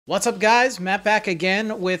What's up, guys? Matt back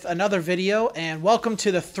again with another video, and welcome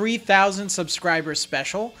to the 3,000 subscribers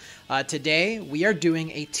special. Today we are doing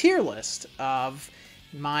a tier list of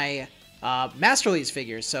my Masterlise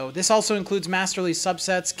figures. So this also includes Masterlise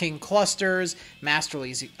subsets, King Clusters,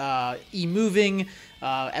 Masterlise E-Moving,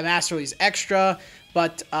 Masterlise Extra.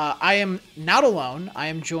 But I am not alone. I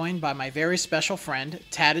am joined by my very special friend,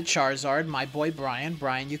 TattedCharizard, my boy Brian.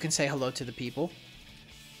 Brian, you can say hello to the people.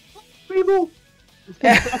 People.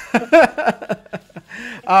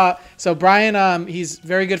 So Brian, he's a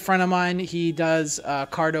very good friend of mine. He does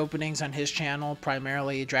card openings on his channel,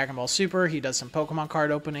 primarily Dragon Ball Super. He does some Pokemon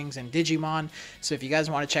card openings and Digimon. So if you guys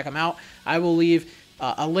want to check him out, I will leave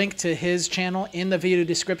a link to his channel in the video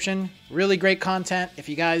description. Really great content. If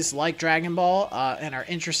you guys like Dragon Ball and are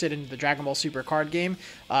interested in the Dragon Ball Super card game,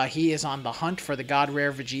 he is on the hunt for the God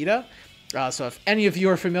Rare Vegeta. So if any of you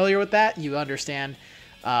are familiar with that, you understand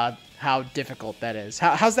how difficult that is.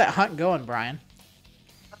 How's that hunt going, Brian?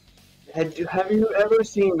 Have you ever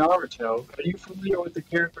seen Naruto? Are you familiar with the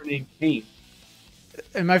character named Pain?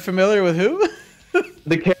 Am I familiar with who?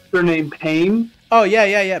 The character named Pain? Oh,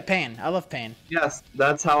 yeah, Pain. I love Pain. Yes,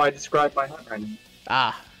 that's how I describe my hunt right now.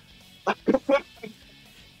 Ah.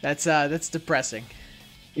 That's depressing.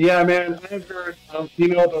 Yeah, man, I've heard,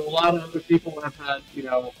 that a lot of other people have had,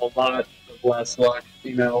 a lot of less luck,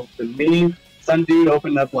 than me. Some dude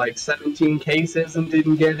opened up like 17 cases and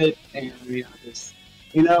didn't get it, and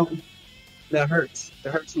that hurts.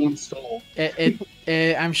 It hurts one's soul.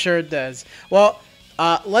 I'm sure it does. Well,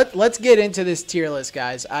 let's get into this tier list,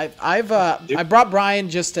 guys. I brought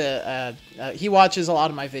Brian just to he watches a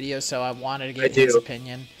lot of my videos, so I wanted to get his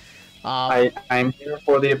opinion. I'm here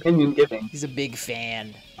for the opinion giving. He's a big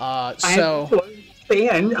fan.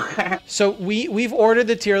 So we've ordered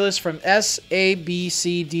the tier list from S, A, B,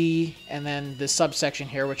 C, D, and then the subsection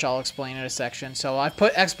here, which I'll explain in a section. So I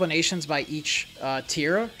put explanations by each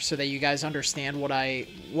tier so that you guys understand what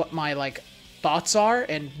my thoughts are,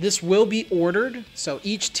 and this will be ordered. So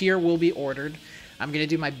each tier will be ordered. I'm gonna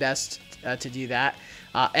do my best to do that.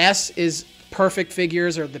 S is perfect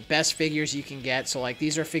figures, or the best figures you can get. So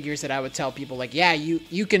these are figures that I would tell people yeah,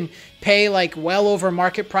 you can pay well over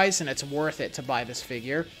market price and it's worth it to buy this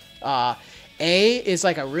figure. A is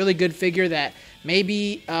a really good figure that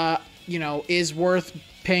maybe is worth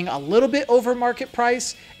paying a little bit over market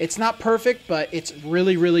price. It's not perfect, but it's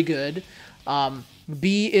really good.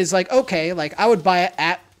 B is okay, I would buy it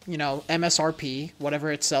at MSRP,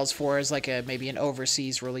 whatever it sells for, is maybe an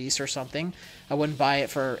overseas release or something. I wouldn't buy it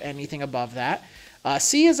for anything above that.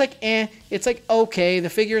 C is it's okay, the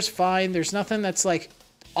figure's fine. There's nothing that's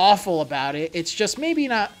awful about it. It's just maybe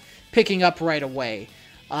not picking up right away.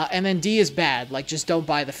 And then D is bad. Just don't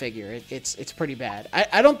buy the figure. It's pretty bad.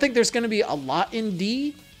 I don't think there's going to be a lot in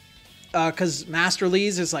D, because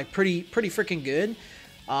Masterlise is pretty freaking good.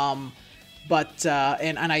 But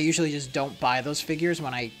I usually just don't buy those figures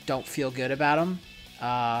when I don't feel good about them.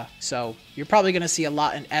 So you're probably going to see a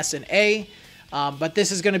lot in S and A. But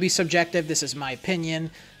this is going to be subjective. This is my opinion,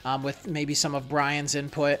 with maybe some of Brian's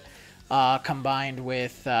input, combined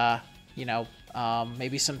with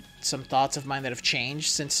maybe some thoughts of mine that have changed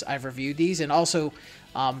since I've reviewed these. And also,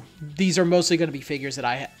 these are mostly going to be figures that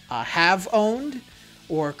I have owned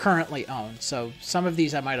or currently own. So some of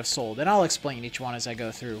these I might have sold, and I'll explain each one as I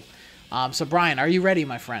go through. So Brian, are you ready,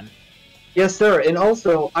 my friend? Yes, sir. And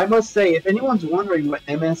also, I must say, if anyone's wondering what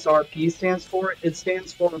MSRP stands for, it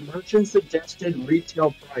stands for Merchant Suggested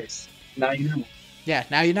Retail Price. Now you know. Yeah,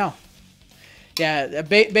 now you know. Yeah,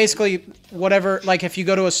 basically, whatever, if you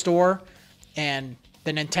go to a store and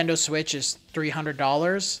the Nintendo Switch is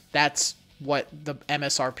 $300, that's what the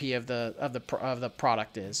MSRP of the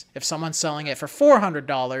product is. If someone's selling it for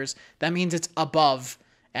 $400, that means it's above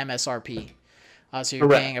MSRP. So you're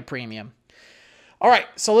paying a premium. All right,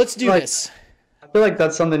 so let's do this. I feel like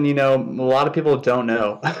that's something, a lot of people don't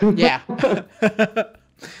know. Yeah. So I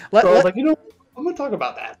was I'm going to talk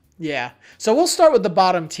about that. Yeah. So we'll start with the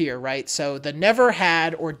bottom tier, right? So the never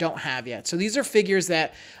had or don't have yet. So these are figures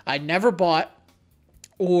that I never bought,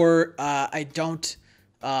 or I don't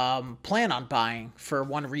plan on buying for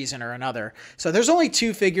one reason or another. So there's only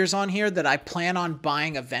two figures on here that I plan on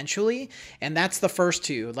buying eventually, and that's the first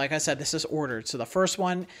two. Like I said, this is ordered. So the first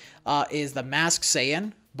one is the Masked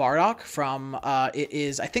Saiyan Bardock from it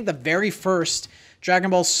is, I think, the very first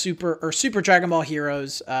Dragon Ball Super, or Super Dragon Ball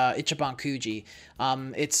Heroes Ichiban Kuji.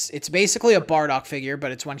 It's basically a Bardock figure,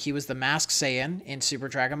 but it's when he was the Masked Saiyan in Super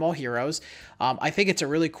Dragon Ball Heroes. I think it's a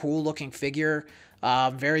really cool looking figure.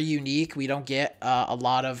 Very unique. We don't get a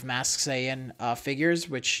lot of Masked Saiyan figures,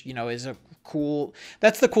 which is a cool.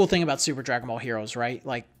 That's the cool thing about Super Dragon Ball Heroes, right?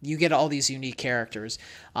 Like you get all these unique characters.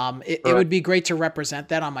 It would be great to represent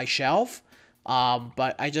that on my shelf.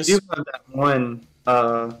 But I just You have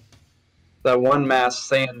that one mask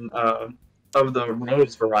saying of the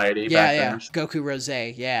Rose variety back there. Goku Rose,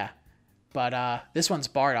 yeah. But this one's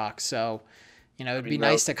Bardock, so it'd be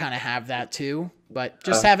nice to kind of have that too. But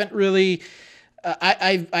just haven't really.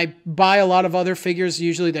 I buy a lot of other figures,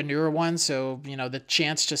 usually the newer ones, so the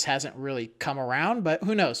chance just hasn't really come around. But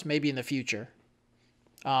who knows? Maybe in the future.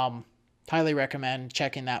 Highly recommend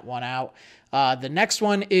checking that one out. The next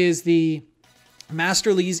one is the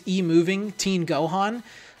Masterlise E-Moving Teen Gohan.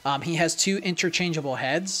 He has 2 interchangeable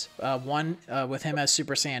heads. One with him as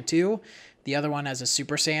Super Saiyan 2. The other one as a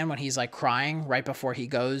Super Saiyan when he's like crying right before he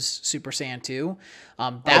goes Super Saiyan 2.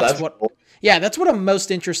 That's what. Cool. Yeah, that's what I'm most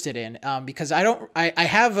interested in. Because I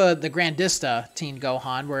have the Grandista Teen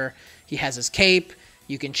Gohan where he has his cape.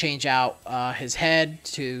 You can change out his head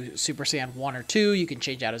to Super Saiyan 1 or 2. You can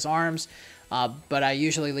change out his arms. But I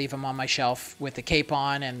usually leave him on my shelf with the cape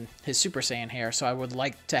on and his Super Saiyan hair. So I would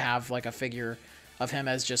like to have like a figure of him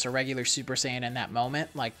as just a regular Super Saiyan in that moment,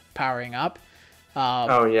 like powering up.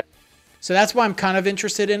 Oh, yeah. So that's why I'm kind of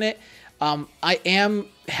interested in it. I am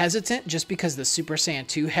hesitant just because the Super Saiyan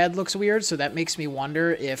 2 head looks weird. So that makes me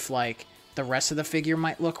wonder if like the rest of the figure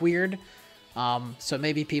might look weird. So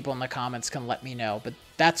maybe people in the comments can let me know. But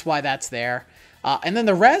that's why that's there. And then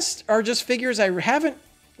the rest are just figures I haven't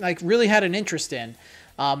like really had an interest in.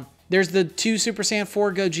 There's the 2 Super Saiyan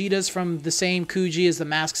 4 Gogetas from the same Kuji as the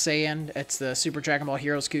Masked Saiyan. It's the Super Dragon Ball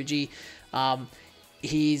Heroes Kuji.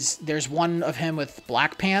 There's one of him with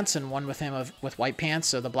black pants and one with him with white pants.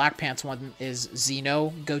 So the black pants one is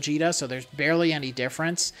Xeno Gogeta. So there's barely any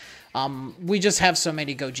difference. We just have so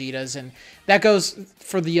many Gogetas, and that goes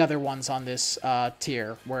for the other ones on this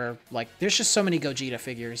tier where like there's just so many Gogeta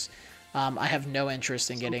figures. I have no interest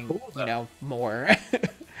in getting more.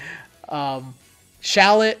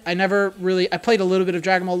 Shallot, I played a little bit of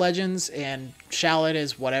Dragon Ball Legends, and Shallot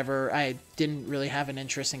is whatever. I didn't really have an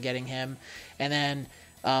interest in getting him. And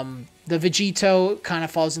then the Vegito kind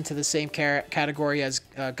of falls into the same category as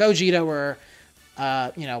Gogeta, where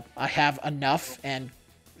I have enough, and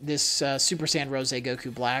this Super Saiyan Rose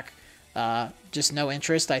Goku Black, just no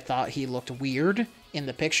interest. I thought he looked weird in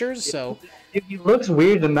the pictures, so he looks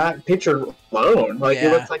weird in that picture alone. Like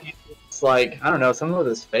it looks like he's like, I don't know, something with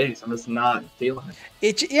his face. I'm just not feeling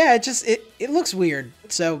it. It looks weird.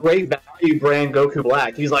 So great value brand Goku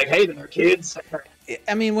Black. He's like, hey there, kids.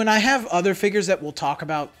 I mean, when I have other figures that we'll talk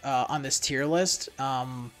about on this tier list,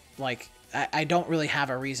 like I don't really have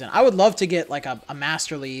a reason. I would love to get like a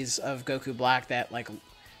Masterlise of Goku Black that like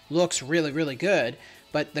looks really, really good.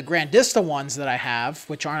 But the Grandista ones that I have,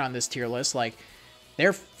 which aren't on this tier list, like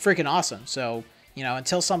they're freaking awesome. So,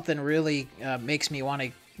 until something really makes me want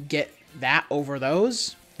to get that over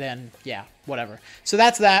those, then yeah, whatever. So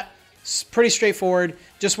that's that. It's pretty straightforward.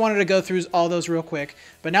 Just wanted to go through all those real quick.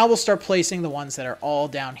 But now we'll start placing the ones that are all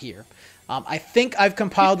down here. I think I've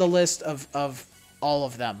compiled a list of all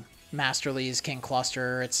of them. Masterlise, King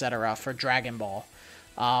Clustar, etc. for Dragon Ball.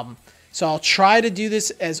 So I'll try to do this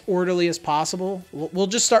as orderly as possible. We'll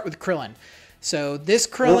just start with Krillin. So this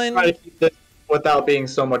Krillin... We'll try to keep this without being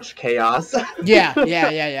so much chaos.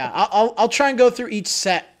 Yeah. I'll try and go through each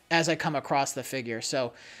set as I come across the figure.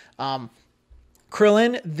 So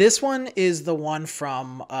Krillin, this one is the one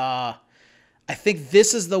from... I think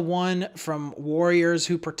this is the one from Warriors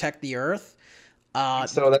Who Protect the Earth.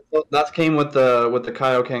 So that came with the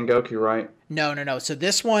Kaioken Goku, right? No. So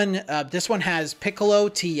this one has Piccolo,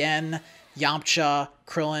 Tien, Yamcha,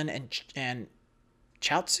 Krillin, and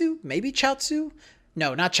Chaozu? Maybe Chaozu?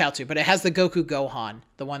 No, not Chaozu, but it has the Goku Gohan,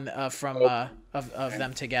 the one from of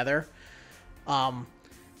them together.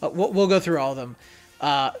 We'll go through all of them.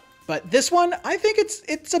 But this one, I think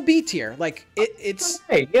it's a B tier. Like it's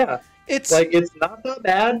okay, yeah. It's like it's not that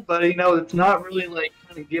bad, but it's not really like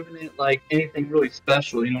kind of giving it like anything really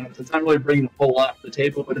special. It's not really bringing a whole lot to the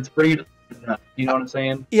table, but it's bringing enough. You know what I'm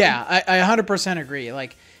saying? Yeah, I 100% agree.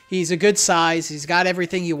 Like he's a good size. He's got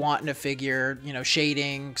everything you want in a figure.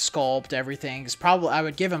 Shading, sculpt, everything. I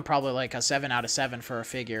would give him probably like a 7 out of 7 for a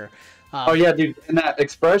figure. Oh yeah, dude, and that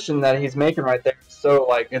expression that he's making right there, so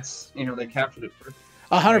like it's they captured it perfectly.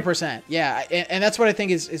 100%, yeah, and that's what I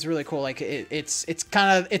think is really cool. Like it's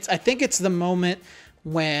I think it's the moment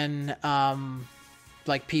when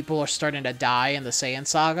like people are starting to die in the Saiyan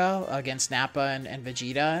saga against Nappa and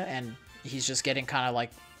Vegeta, and he's just getting kind of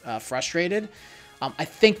like frustrated. I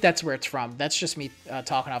think that's where it's from. That's just me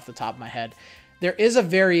talking off the top of my head. There is a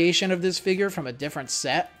variation of this figure from a different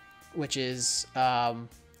set, which is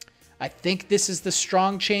I I think this is the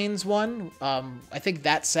Strong Chains one. I think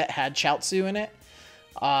that set had Chaozu in it.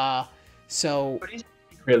 So But he's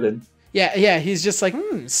Krillin. yeah, he's just like,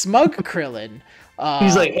 smug Krillin.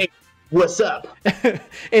 He's like, hey, what's up?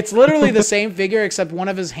 It's literally the same figure, except one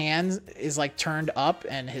of his hands is like turned up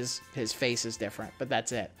and his face is different, but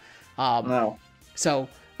that's it. No. So,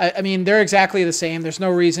 I mean, they're exactly the same. There's no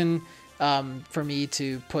reason for me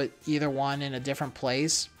to put either one in a different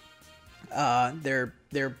place. They're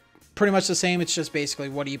pretty much the same. It's just basically,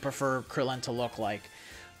 what do you prefer Krillin to look like?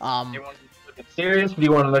 Do you want to look serious, or do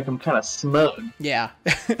you want to look him kind of smug? Yeah.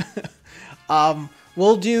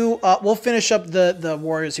 We'll finish up the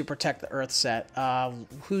Warriors Who Protect the Earth set.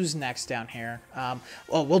 Who's next down here?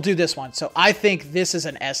 We'll do this one. So I think this is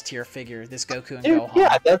an S tier figure, this Goku and Gohan.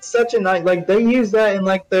 Yeah, that's such a nice, like, they use that in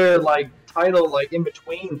like their like title, like in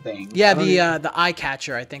between things. Yeah, the eye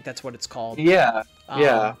catcher, I think that's what it's called. Yeah.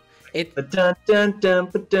 Yeah. It Dun, dun, dun,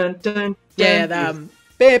 dun, dun, yeah, dun.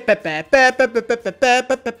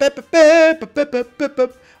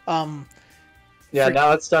 Yeah,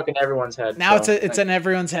 now it's stuck in everyone's head. Now so, it's in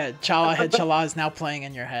everyone's head. Chala Head Chala is now playing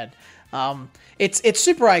in your head. It's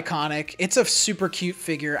super iconic. It's a super cute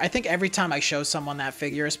figure. I think every time I show someone that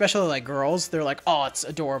figure, especially like girls, they're like, "Oh, it's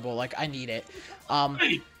adorable. Like, I need it."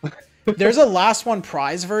 There's a last one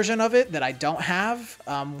prize version of it that I don't have.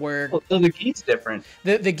 Where the gi's different.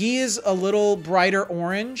 The gi is a little brighter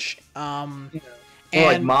orange. And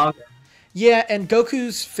like And manga. yeah, and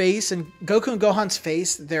Goku's face and Goku and Gohan's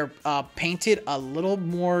face, they're painted a little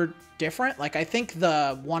more different. Like, I think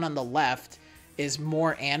the one on the left is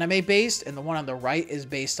more anime based, and the one on the right is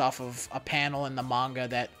based off of a panel in the manga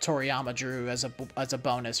that Toriyama drew as a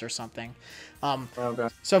bonus or something. Okay.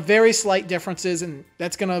 So very slight differences, and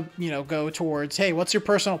that's gonna go towards, hey, what's your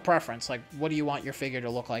personal preference? Like, what do you want your figure to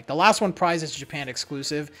look like? The last one prize is Japan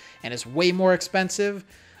exclusive and is way more expensive.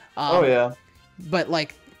 Oh yeah. But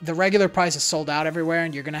like, the regular price is sold out everywhere,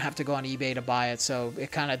 and you're gonna have to go on eBay to buy it, so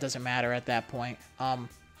it kind of doesn't matter at that point.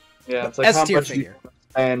 Yeah, it's like how S-tier much figure. you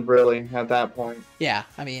spend really at that point. Yeah,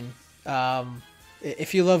 I mean,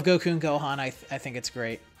 if you love Goku and Gohan, I think it's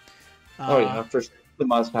great. Oh yeah, for sure. The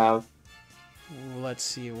must-have. Let's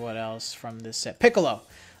see what else from this set. Piccolo.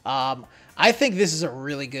 I think this is a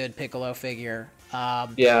really good Piccolo figure.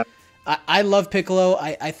 Yeah. I love Piccolo.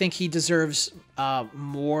 I think he deserves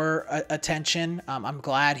more attention. I'm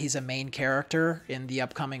glad he's a main character in the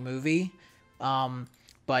upcoming movie.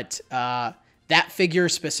 But that figure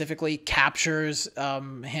specifically captures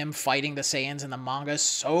him fighting the Saiyans in the manga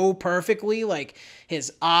so perfectly. Like,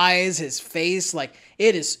 his eyes, his face, like,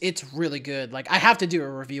 it's really good. Like, I have to do a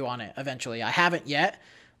review on it eventually. I haven't yet.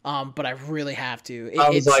 But I really have to. I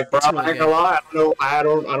was like, bro, I'm not gonna lie, I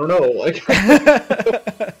don't know. Like,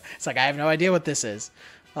 it's like, I have no idea what this is.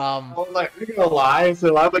 I was like, you're gonna lie?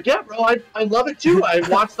 So I'm like, yeah, bro, I love it too. I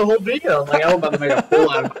watched the whole video. Like, I was about to make a fool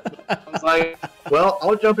out of it. I was like, well,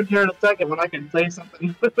 I'll jump in here in a second when I can say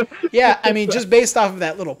something. Yeah, I mean, just based off of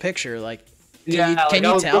that little picture, like, can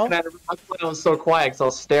you tell? That's why I was so quiet, because I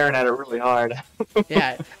was staring at it really hard.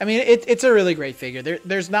 Yeah, I mean, it's a really great figure.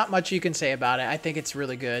 There's not much you can say about it. I think it's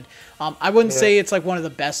really good. I wouldn't say it's like one of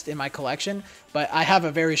the best in my collection, but I have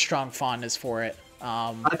a very strong fondness for it.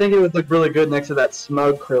 I think it would look really good next to that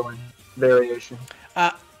Smug Krillin variation.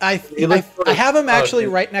 I have him actually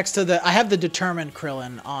right next to I have the Determined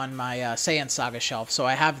Krillin on my Saiyan Saga shelf, so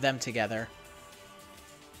I have them together.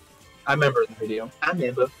 I remember the video. I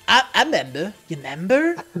remember. I remember. You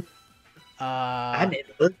remember? I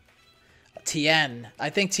remember. Tien. I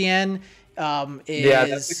think Tien is... Yeah,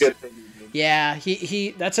 that's a good thing. Yeah,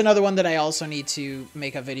 he. That's another one that I also need to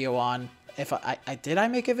make a video on. If did I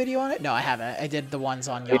make a video on it? No, I haven't. I did the ones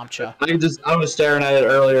on Yamcha. I was staring at it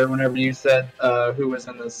earlier whenever you said who was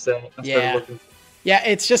in this set. Yeah. Yeah,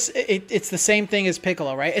 it's just it's the same thing as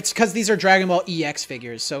Piccolo, right? It's because these are Dragon Ball EX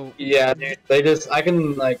figures, so yeah, dude, I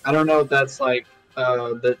don't know if that's like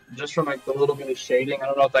just from like the little bit of shading. I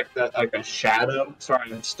don't know if like that like a shadow.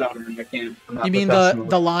 Sorry, I'm stuttering. I'm not you mean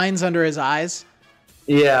the lines under his eyes?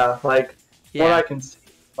 Yeah, like what I can see,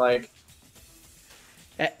 like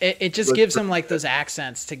it just gives him like those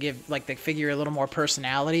accents to give like the figure a little more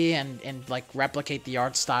personality and like replicate the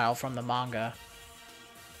art style from the manga.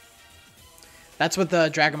 That's what the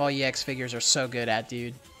Dragon Ball EX figures are so good at,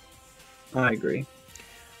 dude. I agree.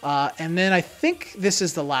 And then I think this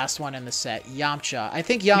is the last one in the set, Yamcha. I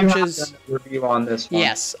think Yamcha's... You have done a review on this one.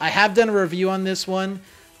 Yes, I have done a review on this one.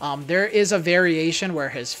 There is a variation where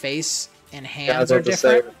his face and hands are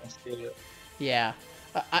different. Yeah.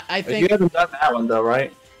 I think... You haven't done that one, though,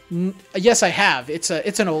 right? Yes, I have. It's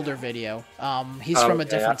an older video. He's from a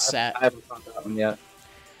different set. I haven't found that one yet.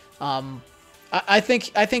 I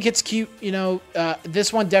think it's cute. You know,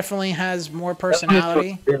 this one definitely has more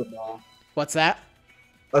personality. What's that?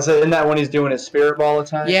 I said, isn't that when he's doing his spirit ball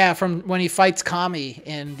attack? Yeah, from when he fights Kami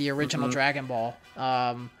in the original Dragon Ball.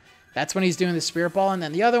 That's when he's doing the spirit ball, and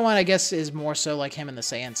then the other one, I guess, is more so like him in the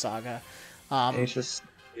Saiyan Saga. It's just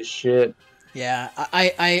his shit. Yeah,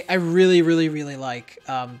 I really, really, really like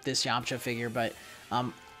this Yamcha figure, but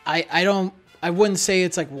I wouldn't say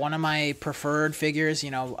it's like one of my preferred figures.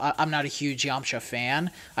 You know, I'm not a huge Yamcha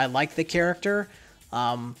fan. I like the character,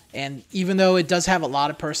 and even though it does have a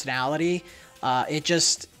lot of personality, it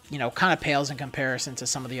just, you know, kind of pales in comparison to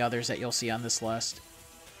some of the others that you'll see on this list.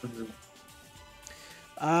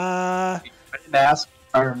 I didn't ask,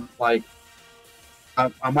 like,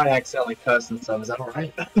 I might accidentally cuss and stuff. Is that all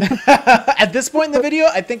right? At this point in the video,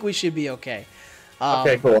 I think we should be okay.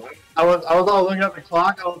 Okay, cool. I was all looking at the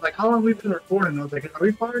clock. I was like, how long have we been recording? I was like, are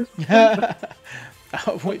we fired?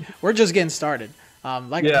 We're just getting started.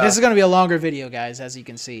 This is going to be a longer video, guys, as you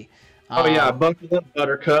can see. Oh, yeah. Buckle up,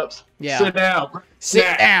 buttercups. Yeah. Sit down.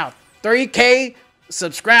 Sit down. 3K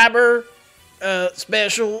subscriber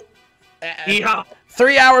special. Yeah.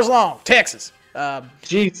 3 hours long. Texas.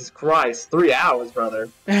 Jesus Christ. 3 hours, brother.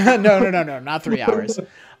 No, not 3 hours.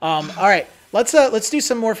 All right. Let's do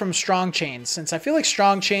some more from Strong Chains, since I feel like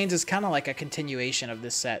Strong Chains is kind of like a continuation of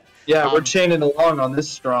this set. Yeah, we're chaining along on this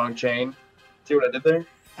strong chain. See what I did there?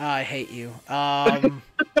 I hate you. I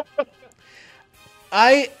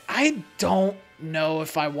don't know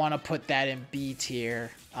if I want to put that in B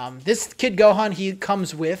tier. This Kid Gohan, he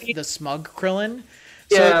comes with the Smug Krillin.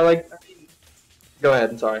 So, yeah, go ahead.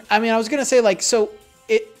 I'm sorry. I mean, I was gonna say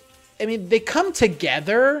they come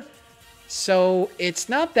together, so it's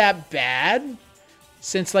not that bad.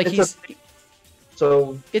 Since it's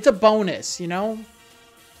a bonus, you know.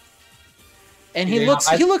 And he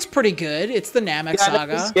looks pretty good. It's the Namek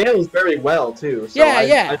Saga. He scales very well too. So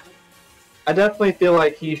yeah. I definitely feel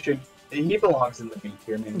like he belongs in the B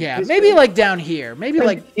tier. Yeah, maybe like down here. Maybe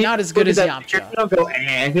like not as good as Yamcha.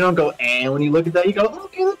 You don't go when you look at that. You go,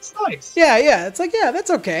 okay, that's nice. Yeah. It's like, yeah, that's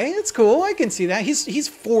okay. It's cool. I can see that. He's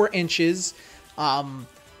 4 inches.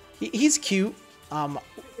 He's cute.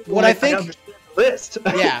 What I think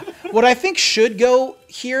what I think should go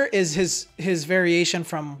here is his variation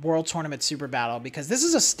from World Tournament Super Battle, because this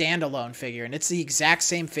is a standalone figure and it's the exact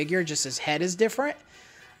same figure, just his head is different.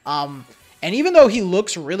 And even though he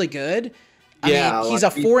looks really good, I mean, he's a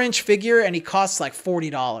 4-inch figure and he costs like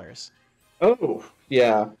 $40. Oh,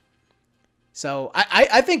 yeah. So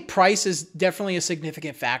I think price is definitely a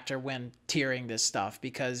significant factor when tiering this stuff,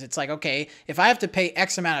 because it's like, okay, if I have to pay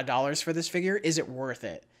X amount of dollars for this figure, is it worth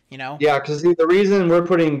it? You know? Yeah, because the reason we're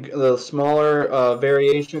putting the smaller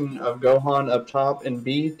variation of Gohan up top in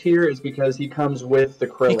B tier is because he comes with the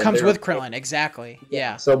Krillin. He comes with Krillin, exactly.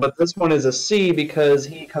 Yeah. So, but this one is a C because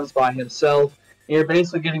he comes by himself. And you're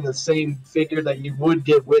basically getting the same figure that you would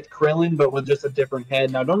get with Krillin, but with just a different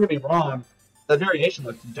head. Now, don't get me wrong, the variation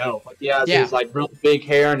looks dope. Like, his like real big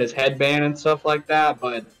hair and his headband and stuff like that.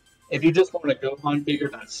 But if you just want a Gohan figure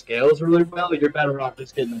that scales really well, you're better off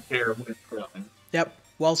just getting the pair with Krillin. Yep.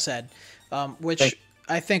 Well said. Which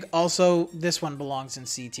I think also this one belongs in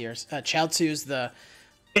C tiers. Chaozu's the.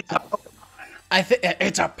 It's a Pokemon.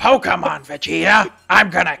 It's a Pokemon, Vegeta.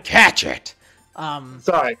 I'm gonna catch it.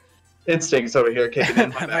 Sorry, instincts over here kicking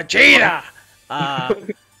in. Vegeta.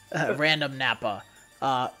 Random Nappa.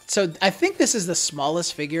 So I think this is the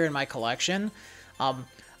smallest figure in my collection.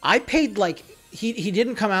 I paid he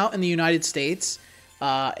didn't come out in the United States,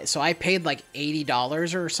 so I paid like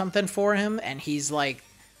 $80 or something for him, and he's like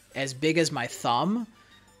as big as my thumb,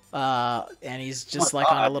 and he's just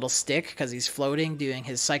on a little stick because he's floating doing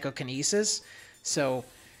his psychokinesis. So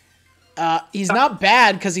he's not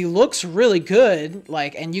bad because he looks really good,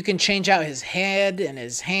 and you can change out his head and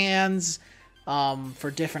his hands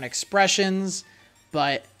for different expressions,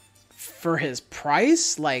 but for his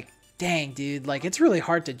price, dang, dude, it's really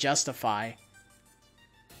hard to justify.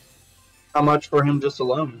 How much for him just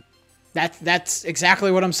alone? That's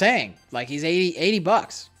exactly what I'm saying. He's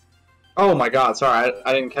 $80. Oh my god, sorry,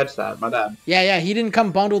 I didn't catch that. My bad. Yeah, he didn't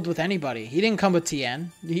come bundled with anybody. He didn't come with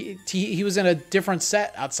Tien. He was in a different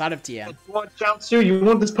set outside of Tien. You want Chaozu? You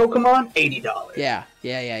want this Pokemon? $80.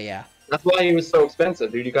 Yeah. That's why he was so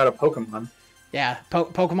expensive, dude. You got a Pokemon. Yeah,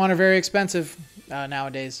 Pokemon are very expensive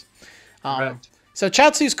nowadays. Correct. So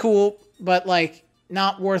Chaozu's cool, but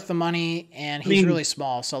not worth the money, and he's really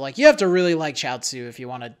small. So like you have to really like Chaozu if you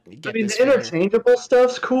want to get this the figure. interchangeable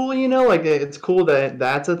stuff's cool, you know, like it's cool that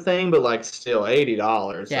that's a thing, but like still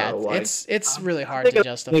 $80. Yeah, so, like, it's really hard to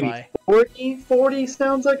justify. Maybe 40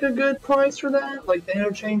 sounds like a good price for that. Like the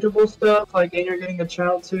interchangeable stuff, like, and you're getting a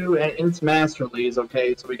Chaozu, and it's Masterlise,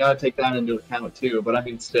 okay, so we gotta take that into account too. But I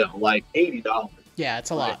mean, still, like $80. Yeah,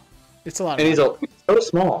 it's a lot. It's a lot. And he's so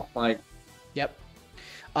small. Like, yep.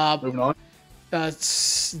 Moving on.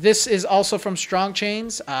 This is also from Strong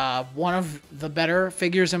Chains, one of the better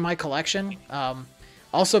figures in my collection.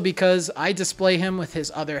 Also because I display him with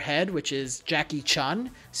his other head, which is Jackie Chun.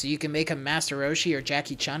 So you can make him Master Roshi or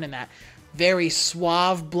Jackie Chun in that very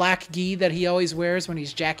suave black gi that he always wears when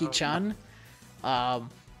he's Jackie Chun.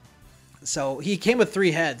 So he came with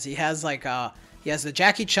 3 heads. He has like he has the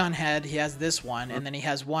Jackie Chun head, he has this one, and then he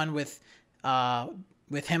has one with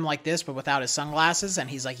him like this, but without his sunglasses, and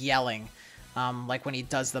he's like yelling. Like when he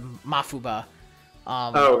does the Mafuba.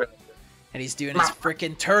 Okay. And he's doing his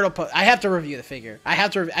freaking turtle pose. I have to review the figure.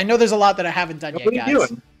 I know there's a lot that I haven't done yet, guys. What are you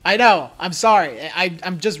doing? I know. I'm sorry.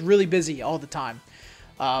 I'm just really busy all the time.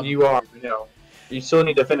 You are, you know. You still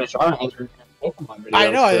need to finish our other Pokemon video. I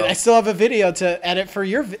know. I still have a video to edit for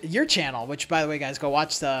your channel, which, by the way, guys, go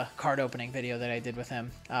watch the card opening video that I did with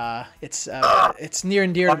him. It's near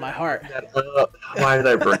and dear to my heart. Why did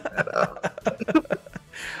I bring that up?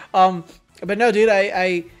 But no, dude,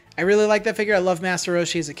 I really like that figure. I love Master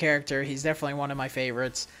Roshi as a character. He's definitely one of my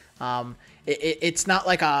favorites. It's not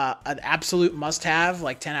like an absolute must-have,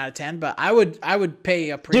 like 10 out of 10, but I would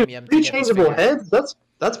pay a premium. Dude, rechangeable heads. That's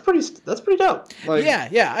pretty dope. Like,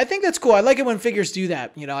 yeah. I think that's cool. I like it when figures do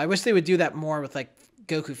that. You know, I wish they would do that more with like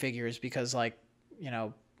Goku figures because, like, you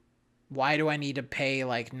know, why do I need to pay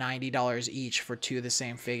like $90 each for 2 of the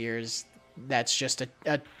same figures? That's just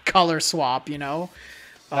a color swap, you know.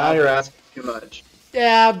 Now you're asking too much.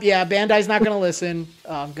 Yeah, Bandai's not going to listen.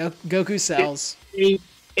 Goku sells.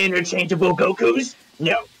 Interchangeable Gokus?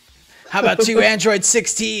 No. How about 2 Android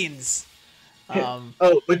 16s?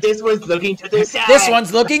 But this one's looking to the side. This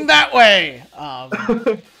one's looking that way.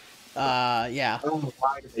 Yeah. Oh,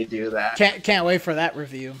 why did they do that? Can't wait for that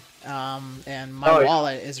review. And my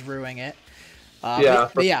wallet is ruining it.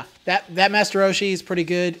 But yeah, that Master Roshi is pretty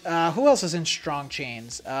good. Who else is in Strong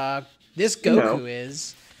Chains? This Goku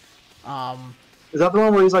is. Is that the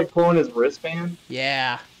one where he's like pulling his wristband?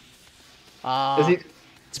 Yeah.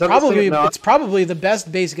 It's probably the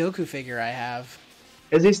best base Goku figure I have.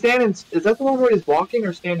 Is he standing? Is that the one where he's walking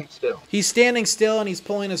or standing still? He's standing still and he's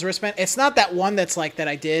pulling his wristband. It's not that one that's like that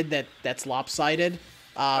I did that's lopsided.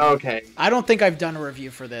 Okay. I don't think I've done a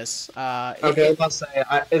review for this. Okay, let's say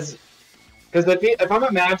because if I'm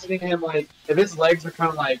imagining him like if his legs are kind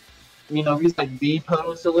of like, you know, he's like V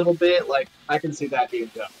posed a little bit, like I can see that being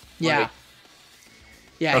done. Yeah. Like,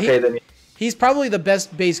 yeah. Okay, he's probably the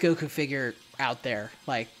best base Goku figure out there.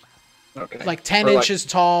 Like 10 or inches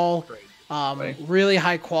tall. Right. Really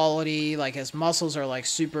high quality. Like his muscles are like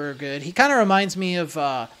super good. He kind of reminds me of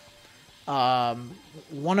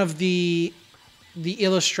one of the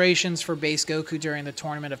illustrations for base Goku during the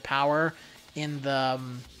Tournament of Power in the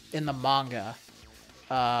manga.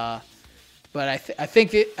 But I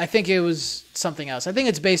think it was something else. I think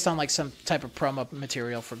it's based on like some type of promo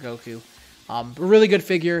material for Goku. A really good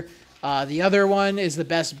figure. The other one is the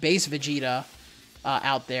best base Vegeta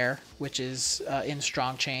out there, which is in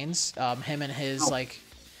Strong Chains. Him and his like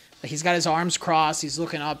he's got his arms crossed. He's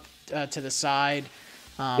looking up to the side.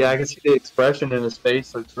 Yeah, I can see the expression in his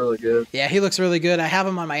face. Looks really good. Yeah, he looks really good. I have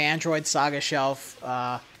him on my Android Saga shelf.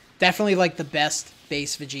 Definitely like the best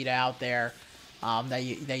base Vegeta out there that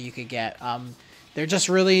you could get. They're just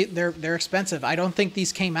really they're expensive. I don't think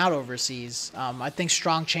these came out overseas. I think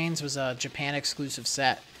Strong Chains was a Japan exclusive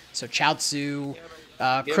set. So Chaozu,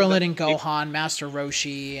 Krillin and Gohan, Master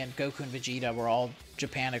Roshi, and Goku and Vegeta were all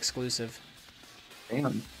Japan exclusive.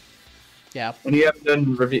 Damn. Yeah. And you haven't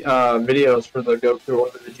done videos for the Goku or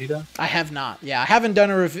the Vegeta? I have not. Yeah, I haven't done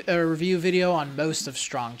a review video on most of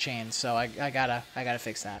Strong Chains, so I gotta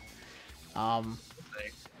fix that.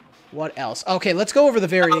 What else? Okay, let's go over the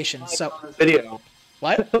variations. So video.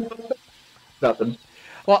 What? Nothing.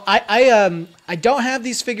 Well, I don't have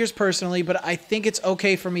these figures personally, but I think it's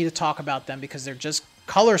okay for me to talk about them because they're just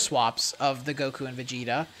color swaps of the Goku and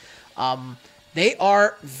Vegeta. They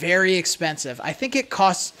are very expensive. I think it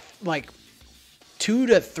costs like $2,000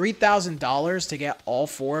 to $3,000 to get all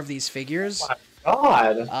 4 of these figures. Oh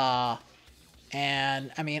my God.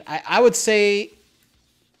 And I mean, I would say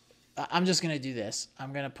I'm just gonna do this.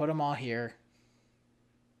 I'm gonna put them all here.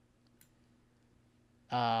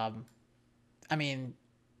 I mean,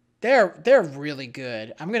 they're really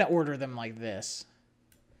good. I'm gonna order them like this.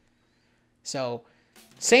 So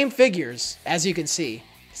same figures, as you can see.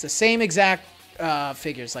 It's the same exact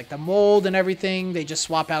figures, like the mold and everything. They just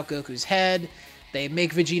swap out Goku's head. They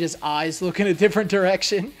make Vegeta's eyes look in a different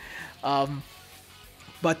direction.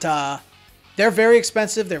 But they're very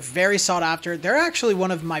expensive. They're very sought after. They're actually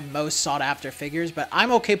one of my most sought after figures, but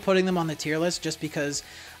I'm okay putting them on the tier list just because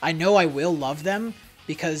I know I will love them,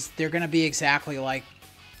 because they're going to be exactly like,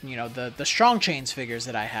 you know, the Strong Chains figures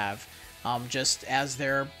that I have, just as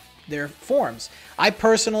their forms. I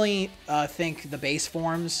personally think the base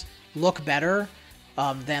forms look better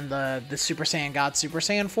than the Super Saiyan God Super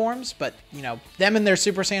Saiyan forms, but, you know, them in their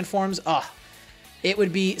Super Saiyan forms, it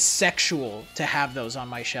would be sexual to have those on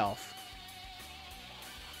my shelf.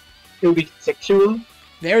 It would be sexual?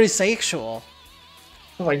 Very sexual.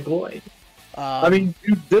 Oh my god. I mean,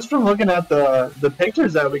 dude, just from looking at the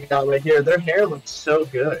pictures that we got right here, their hair looks so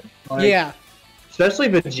good. Like, yeah. Especially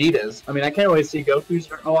Vegeta's. I mean, I can't really see Goku's.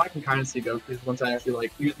 Oh, I can kind of see Goku's once I actually,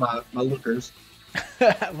 like, use my lookers.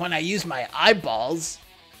 When I use my eyeballs.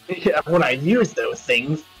 Yeah, when I use those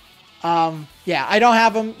things. Yeah, I don't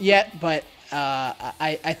have them yet, but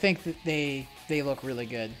I think that they look really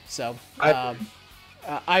good. So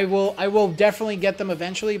I will definitely get them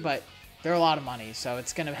eventually, but they're a lot of money, so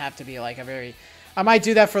it's gonna have to be like I might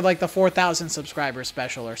do that for like the 4,000 subscriber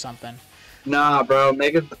special or something. Nah, bro,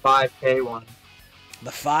 make it the 5K one.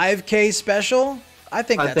 The 5K special? I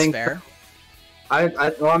think that's fair.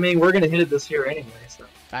 Well, I mean, we're gonna hit it this year anyway, so.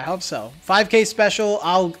 I hope so. 5K special.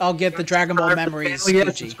 I'll get the Dragon Ball Memories. Yeah,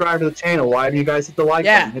 subscribe to the channel. Why do you guys hit the like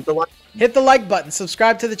button? Hit the like button. Hit the like button.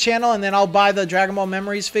 Subscribe to the channel, and then I'll buy the Dragon Ball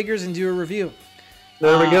Memories figures and do a review.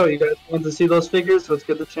 There we go. You guys want to see those figures? Let's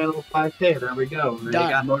get the channel to 5K. There we go. Then you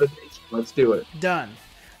got motivation. Let's do it. Done.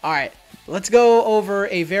 All right. Let's go over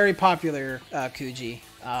a very popular Kuji.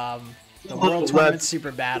 The World Tournament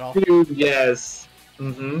Super Battle. Dude, yes.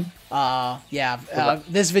 Mm-hmm.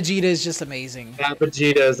 This Vegeta is just amazing. That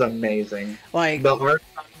Vegeta is amazing. Like the art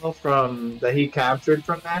style that he captured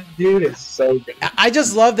from that dude is so good. I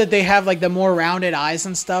just love that they have like the more rounded eyes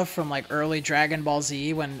and stuff from like early Dragon Ball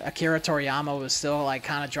Z when Akira Toriyama was still like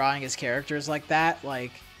kind of drawing his characters like that. Like,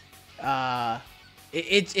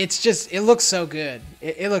 it's just, it looks so good.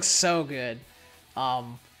 It looks so good.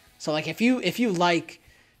 So like if you like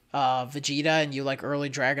Vegeta and you like early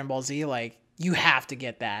Dragon Ball Z, like you have to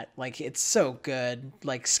get that. Like it's so good.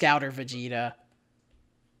 Like Scouter Vegeta.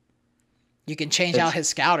 You can change out his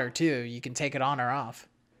Scouter too. You can take it on or off.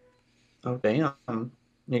 Oh damn!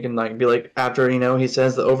 You can like be like after he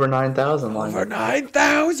says the over 9,000 line. Over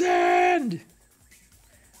 9,000.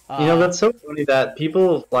 That's so funny that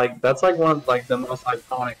people like that's like one of like the most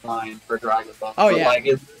iconic lines for Dragon Ball. Oh yeah. Like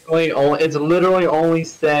it's literally only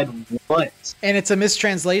said once. And it's a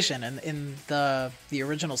mistranslation. And in the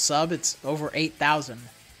original sub, it's over 8,000.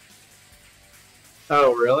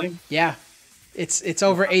 Oh really? Yeah. It's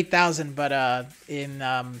over 8,000, but in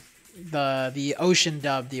the Ocean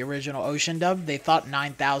dub, the original Ocean dub, they thought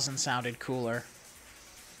 9,000 sounded cooler.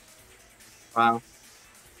 Wow.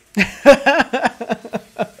 I'm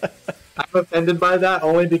offended by that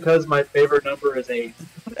only because my favorite number is 8.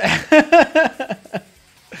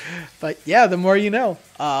 But yeah, the more you know.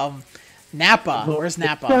 Nappa, where's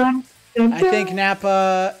Nappa? I think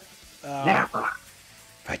Nappa. Nappa.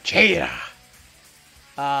 Vegeta.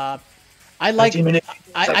 I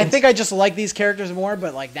think I just like these characters more,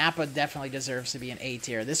 but like Nappa definitely deserves to be an A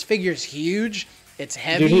tier. This figure's huge. It's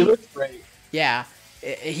heavy. Dude, he looks great. Yeah,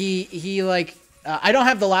 he like I don't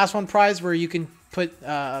have the last one prize where you can put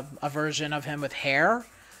a version of him with hair.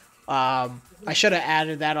 I should have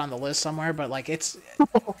added that on the list somewhere, but like it's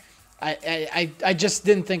I just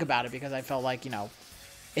didn't think about it because I felt like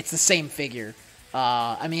it's the same figure.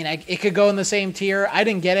 I mean, it could go in the same tier. I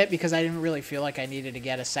didn't get it because I didn't really feel like I needed to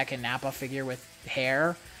get a second Nappa figure with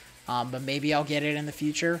hair. But maybe I'll get it in the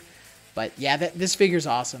future. But yeah, this figure's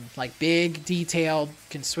awesome. Like big, detailed,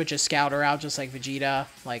 can switch a Scouter out just like Vegeta.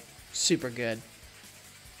 Like super good.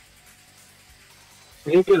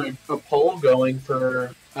 We need to get a poll going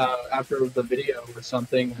for after the video or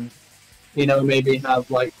something. And, maybe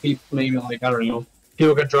have like people, I don't know.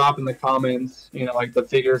 People can drop in the comments, like the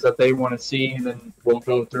figures that they want to see, and then we'll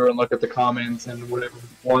go through and look at the comments and whatever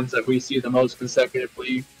ones that we see the most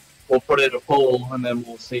consecutively, we'll put it in a poll, and then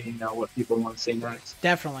we'll see, what people want to see next.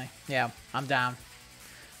 Definitely. Yeah, I'm down.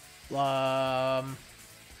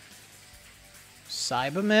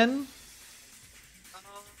 Cyberman?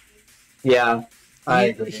 Yeah, I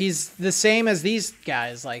agree. He's the same as these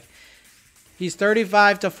guys. Like, he's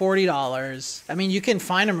 $35 to $40. I mean, you can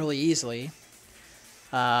find him really easily.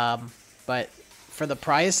 But for the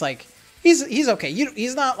price, like he's okay.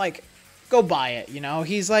 He's not like go buy it. You know,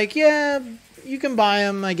 he's like, yeah, you can buy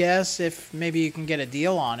him, I guess, if maybe you can get a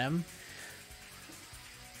deal on him.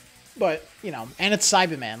 But, you know, and it's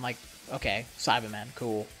Cyberman. Like, okay, Cyberman,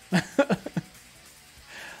 cool.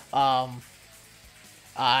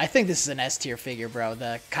 I think this is an S tier figure, bro.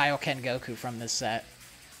 The Kaioken Goku from this set.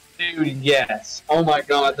 Dude, yes. Oh my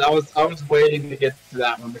god, I was waiting to get to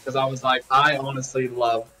that one because I was like, I honestly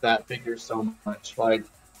love that figure so much. Like,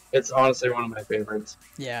 it's honestly one of my favorites.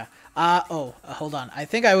 Yeah. Hold on. I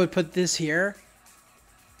think I would put this here.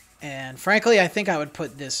 And frankly, I think I would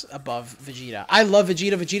put this above Vegeta. I love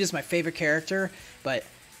Vegeta. Vegeta's my favorite character, but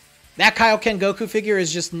that Kaioken Goku figure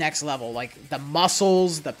is just next level. Like, the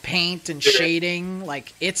muscles, the paint and shading,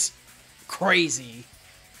 like, it's crazy.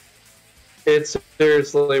 It's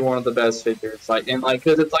seriously one of the best figures. Like, and like,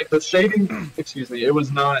 cause it's like the shading. Excuse me.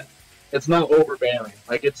 It's not overbearing.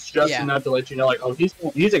 Like, it's just enough to let you know, like, oh, he's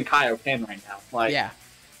in Kaioken right now. Like, yeah.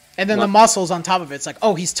 And then the muscles on top of it's like,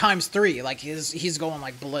 oh, he's ×3. Like, he's going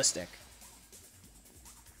like ballistic.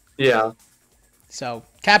 Yeah. So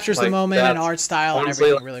captures the moment and art style honestly,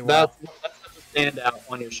 and everything really well. That's a standout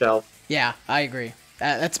on your shelf. Yeah, I agree.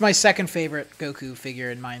 That's my second favorite Goku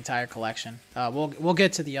figure in my entire collection. We'll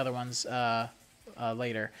get to the other ones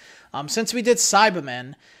later. Since we did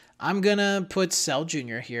Cybermen, I'm gonna put Cell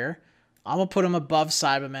Jr. here. I'm gonna put him above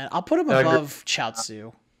Cybermen. I'll put him above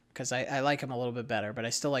Chaozu because I like him a little bit better, but I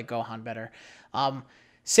still like Gohan better.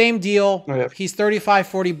 Same deal. He's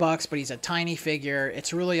 $35-40, but he's a tiny figure.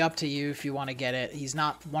 It's really up to you if you want to get it. He's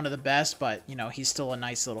not one of the best, but you know he's still a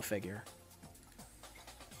nice little figure.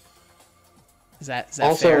 Is that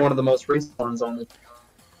also fair? One of the most recent ones on the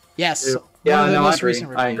yes. Yeah, one of the most I agree. Recent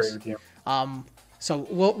reviews. I agree with you. So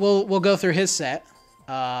we'll go through his set.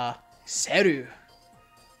 Seru.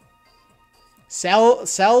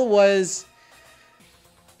 Cell was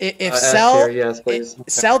if Cell yes, please.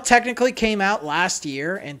 Cell technically came out last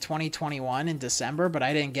year in 2021 in December, but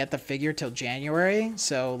I didn't get the figure till January.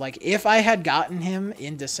 So like if I had gotten him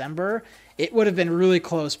in December, it would have been really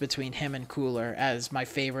close between him and Cooler as my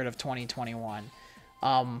favorite of 2021.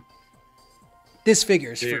 This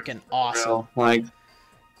figure is freaking awesome. Like,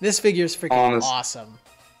 this figure is freaking awesome.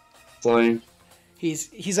 Like,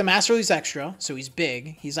 he's a Masterlise Extra, so he's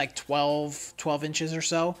big. He's like 12 inches or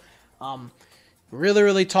so. Really,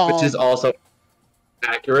 really tall. Which is also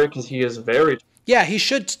accurate because he is very. Yeah, he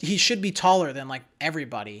should be taller than like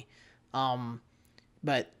everybody.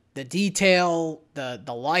 But the detail,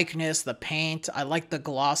 the likeness, the paint, I like the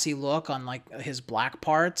glossy look on like his black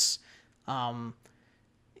parts.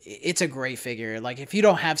 It's a great figure. Like if you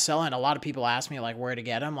don't have Cell, and a lot of people ask me like where to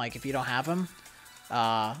get him, like if you don't have him,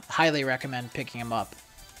 highly recommend picking him up.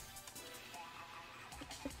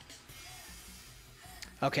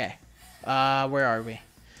 Okay, where are we?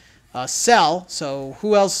 Cell. So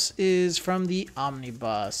who else is from the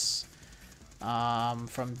omnibus?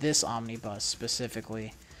 From this omnibus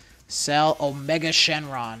specifically. Cell, Omega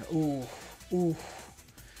Shenron. Ooh.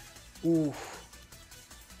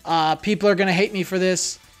 People are gonna hate me for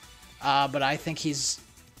this, but I think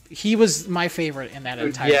he was my favorite in that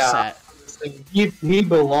entire set. He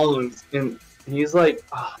belongs in. He's like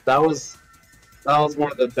that was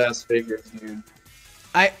one of the best figures, dude.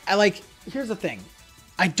 I like. Here's the thing,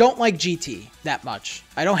 I don't like GT that much.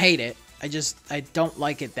 I don't hate it. I don't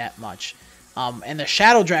like it that much. And the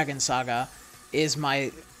Shadow Dragon Saga is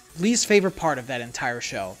my least favorite part of that entire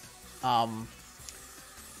show.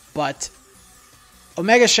 But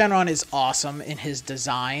Omega Shenron is awesome in his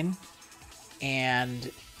design.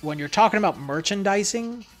 And when you're talking about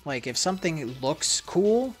merchandising, like if something looks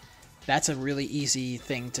cool, that's a really easy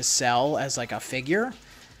thing to sell as like a figure.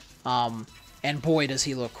 And boy, does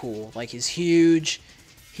he look cool. Like he's huge.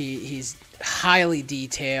 He's highly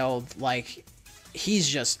detailed. Like he's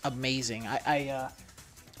just amazing. I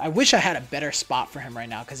wish I had a better spot for him right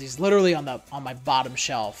now because he's literally on my bottom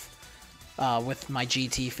shelf with my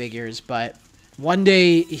GT figures. But one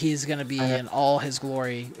day he's gonna be in all his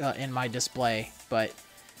glory in my display. But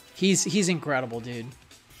he's incredible, dude.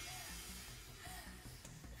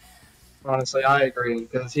 Honestly, I agree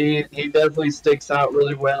because he definitely sticks out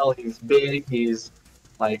really well. He's big. He's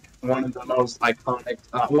like one of the most iconic.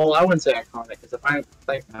 Well, I wouldn't say iconic because if I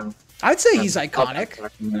think I'd say he's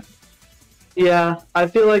iconic. Yeah, I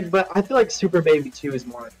feel like Super Baby 2 is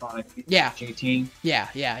more iconic. Yeah. GT.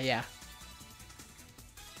 Yeah.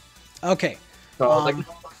 Okay. So I was like,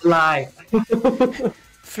 fly.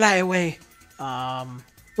 Fly away.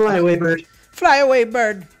 Fly away, bird. Fly away,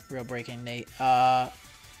 bird. Real breaking, Nate.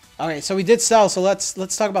 Okay, so we did Cell, so let's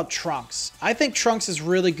talk about Trunks. I think Trunks is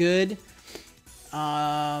really good.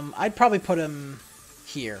 I'd probably put him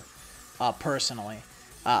here, personally.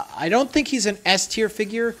 I don't think he's an S tier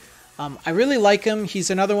figure. I really like him. He's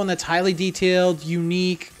another one that's highly detailed,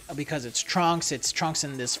 unique, because it's Trunks. It's Trunks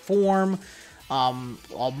in this form,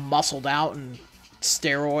 all muscled out and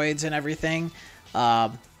steroids and everything.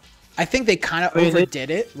 I think they kind of overdid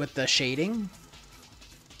it with the shading.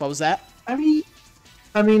 What was that? I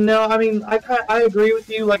mean, no. I mean, I agree with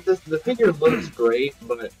you. Like, the figure looks great,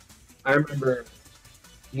 but I remember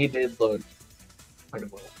he did look like a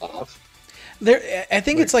little off. I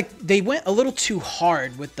think it's like they went a little too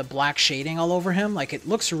hard with the black shading all over him. Like, it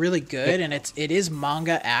looks really good, and it is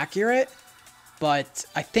manga accurate, but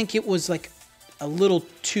I think it was like a little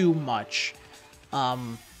too much.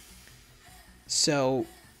 So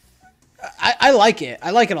I like it.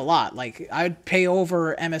 I like it a lot. Like, I'd pay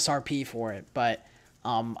over MSRP for it, but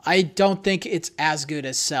I don't think it's as good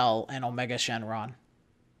as Cell and Omega Shenron,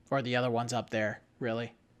 or the other ones up there,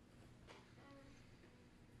 really.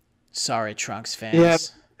 Sorry, Trunks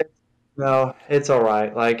fans. Yeah, no, it's all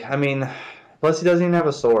right. Like, I mean, plus he doesn't even have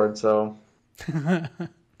a sword, so.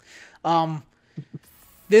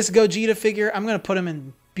 This Gogeta figure, I'm gonna put him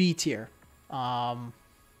in B tier. I'll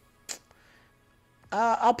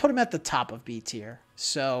put him at the top of B tier.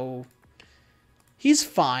 So he's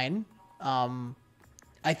fine.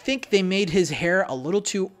 I think they made his hair a little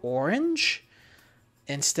too orange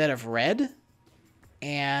instead of red,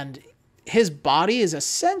 and his body is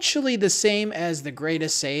essentially the same as the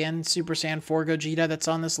Greatest Saiyan Super Saiyan 4 Gogeta that's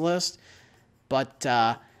on this list.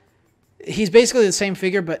 But he's basically the same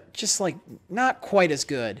figure, but just like not quite as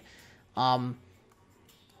good. For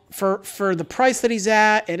the price that he's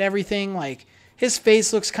at and everything, like his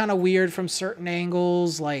face looks kind of weird from certain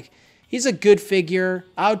angles. Like, he's a good figure.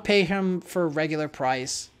 I would pay him for regular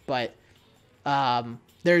price, but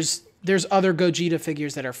there's other Gogeta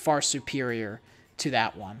figures that are far superior to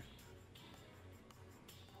that one.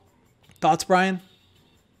 Thoughts, Brian?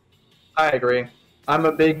 I agree. I'm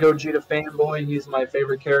a big Gogeta fanboy. He's my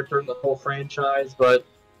favorite character in the whole franchise, but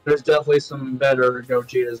there's definitely some better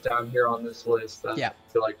Gogetas down here on this list that I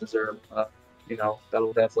feel like deserve,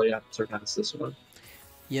 that'll definitely have to surpass this one.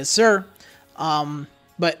 Yes, sir.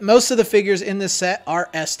 But most of the figures in this set are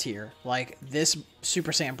S tier. Like this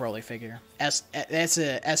Super Saiyan Broly figure. That's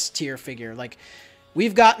a S tier figure. Like,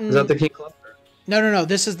 we've gotten... Is that the King Clustar? No.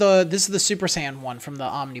 This is the Super Saiyan one from the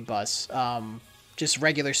Omnibus. Just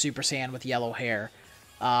regular Super Saiyan with yellow hair.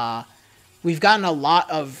 We've gotten a lot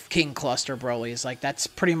of King Clustar Brolys. Like, that's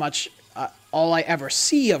pretty much all I ever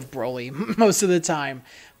see of Broly most of the time.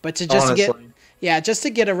 But to just to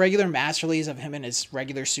get a regular Masterlise of him in his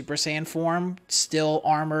regular Super Saiyan form, still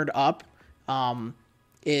armored up,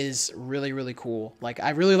 is really, really cool. Like, I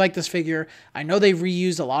really like this figure. I know they've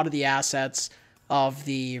reused a lot of the assets of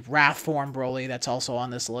the Wrath form Broly that's also on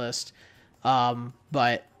this list.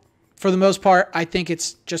 But for the most part, I think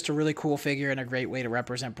it's just a really cool figure and a great way to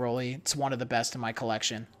represent Broly. It's one of the best in my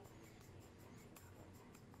collection.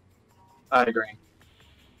 I agree.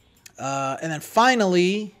 And then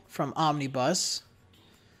finally, from Omnibus,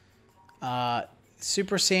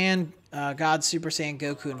 Super Saiyan, God Super Saiyan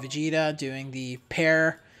Goku and Vegeta doing the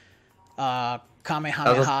pair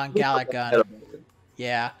Kamehameha and Gallic Gun.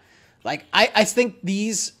 Yeah. Like, I think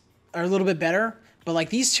these are a little bit better, but like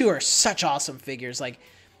these two are such awesome figures. Like,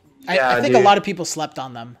 I think a lot of people slept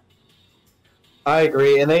on them. I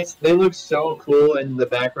agree, and they look so cool in the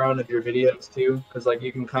background of your videos too, because like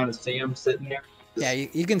you can kind of see them sitting there. Yeah,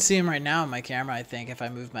 you can see them right now on my camera, I think, if I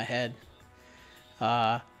move my head.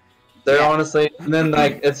 They're honestly, and then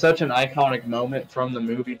like it's such an iconic moment from the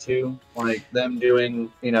movie too, like them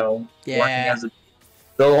doing, working as a.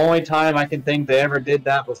 The only time I can think they ever did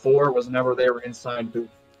that before was whenever they were inside Boo.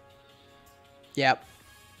 Yep,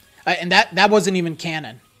 and that wasn't even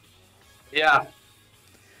canon. Yeah.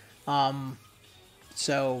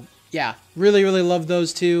 So yeah, really, really love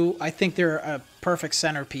those two. I think they're a perfect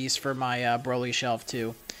centerpiece for my Broly shelf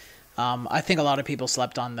too. I think a lot of people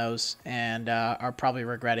slept on those and are probably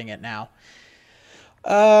regretting it now.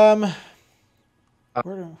 Where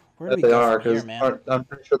do we go from here, man? I'm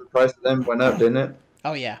pretty sure the price of them went up, didn't it?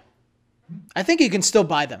 Oh yeah, I think you can still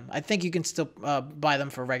buy them. I think you can still buy them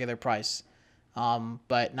for regular price,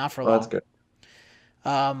 but not for long. That's good.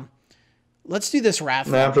 Let's do this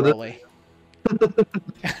Wrathform Broly.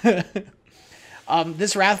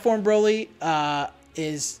 This Wrathform Broly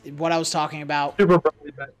is what I was talking about. Super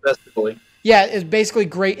Broly, best Broly. Yeah, it's basically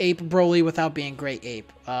Great Ape Broly without being Great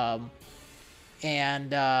Ape. I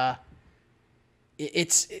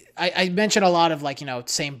mentioned a lot of, like,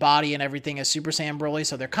 same body and everything as Super Saiyan Broly,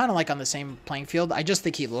 so they're kind of like on the same playing field. I just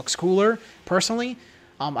think he looks cooler, personally.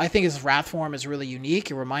 I think his Wrath form is really unique.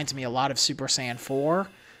 It reminds me a lot of Super Saiyan 4.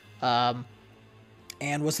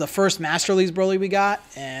 and was the first Masterlise Broly we got.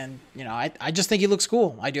 And, you know, I just think he looks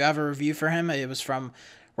cool. I do have a review for him. It was from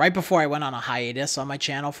right before I went on a hiatus on my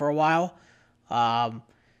channel for a while.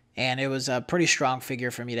 And it was a pretty strong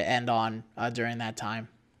figure for me to end on during that time.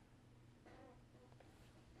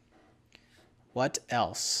 What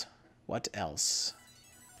else? What else?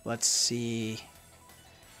 Let's see.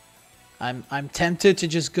 I'm tempted to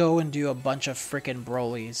just go and do a bunch of freaking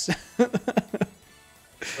Brolys.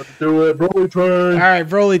 Let's do it, Broly train. All right,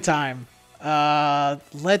 Broly time.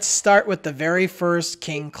 Let's start with the very first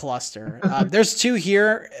King Clustar. There's 2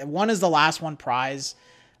 here. One is the last one prize.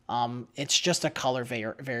 It's just a color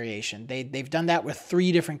variation. They've done that with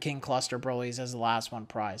 3 different King Clustar Brolys as the last one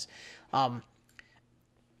prize.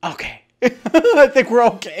 Okay. I think we're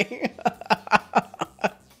okay.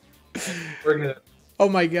 We're good. Oh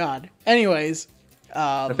my god. Anyways.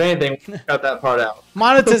 If anything, cut that part out.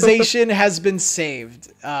 Monetization has been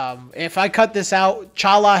saved. If I cut this out,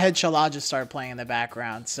 Chala just started playing in the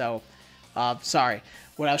background. So, sorry.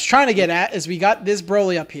 What I was trying to get at is we got this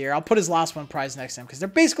Broly up here. I'll put his last one prize next to him because they're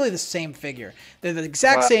basically the same figure. They're the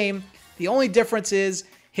exact same. The only difference is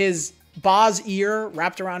his Ba's ear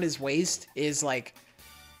wrapped around his waist is like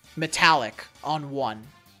metallic on one.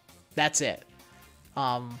 That's it.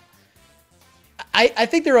 I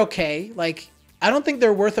think they're okay. Like, I don't think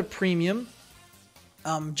they're worth a premium.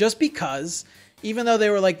 Just because, even though they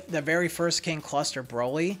were like the very first King Clustar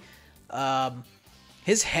Broly,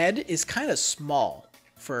 his head is kind of small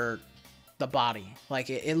for the body. Like,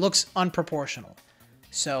 it looks unproportional.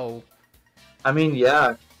 So, I mean,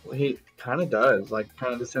 yeah, he kind of does. Like,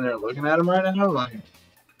 kind of just sitting there looking at him right now. Like,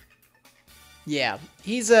 yeah,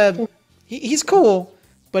 he's cool,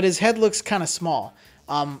 but his head looks kind of small.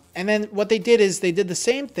 And then what they did is they did the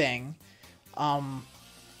same thing. I'll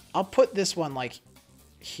put this one like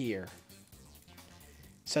here.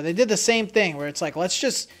 So they did the same thing where it's like,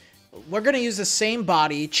 we're going to use the same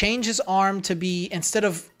body, change his arm to be, instead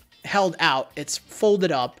of held out, it's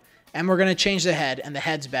folded up, and we're going to change the head, and the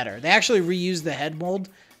head's better. They actually reused the head mold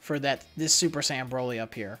for this Super Saiyan Broly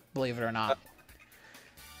up here, believe it or not.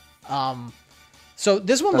 So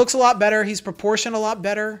this one looks a lot better. He's proportioned a lot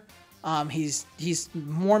better. He's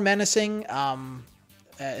more menacing.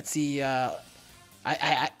 It's the,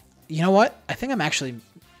 you know what? I think I'm actually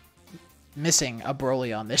missing a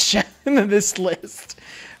Broly on this list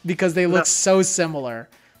because they look so similar.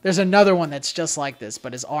 There's another one that's just like this,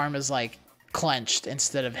 but his arm is like clenched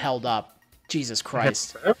instead of held up. Jesus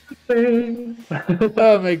Christ.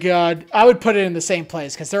 Oh my God. I would put it in the same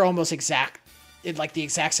place because they're almost like the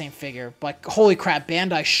exact same figure. Like, holy crap,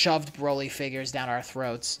 Bandai shoved Broly figures down our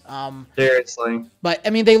throats. Seriously. But I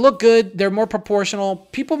mean, they look good. They're more proportional.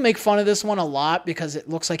 People make fun of this one a lot because it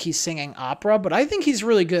looks like he's singing opera, but I think he's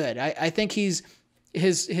really good. I think his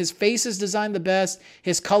face is designed the best.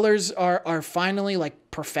 His colors are finally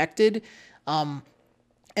like perfected.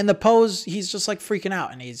 And the pose, he's just like freaking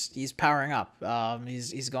out and he's powering up.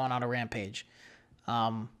 He's going on a rampage.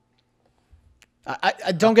 I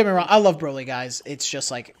don't get me wrong. I love Broly, guys. It's just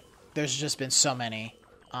like there's just been so many,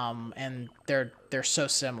 and they're so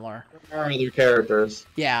similar. There are other characters.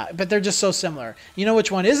 Yeah, but they're just so similar. You know which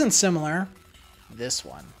one isn't similar? This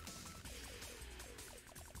one.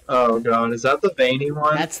 Oh God, is that the veiny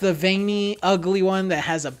one? That's the veiny, ugly one that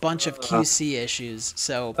has a bunch of QC issues.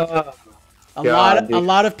 So a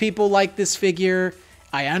lot of people like this figure.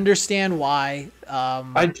 I understand why.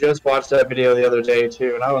 I just watched that video the other day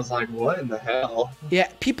too, and I was like, what in the hell? Yeah,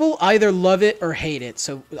 people either love it or hate it.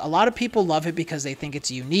 So a lot of people love it because they think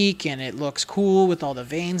it's unique and it looks cool with all the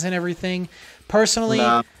veins and everything. Personally,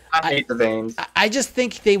 nah, I hate the veins. I just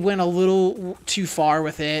think they went a little too far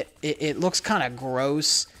with it. It looks kind of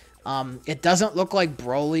gross. It doesn't look like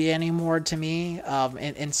Broly anymore to me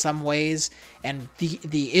in some ways. And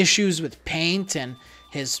the issues with paint and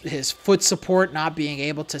his foot support not being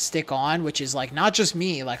able to stick on, which is like not just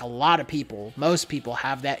me, like a lot of people, most people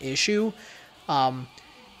have that issue. I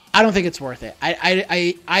don't think it's worth it.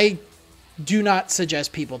 I do not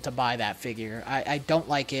suggest people to buy that figure. I don't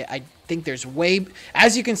like it. I think there's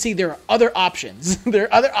as you can see, there are other options. There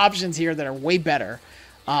are other options here that are way better.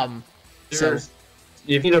 If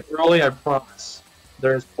you need a Broly, I promise.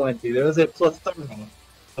 There's plenty. There's a plethora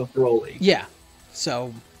of Broly. Yeah.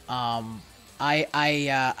 So, I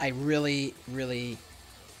really, really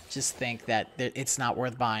just think that it's not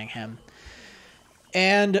worth buying him.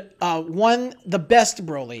 And the best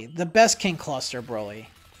Broly, the best King Clustar Broly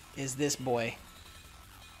is this boy.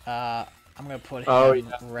 I'm going to put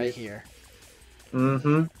him right here.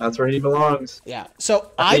 Mm-hmm. That's where he belongs. Yeah.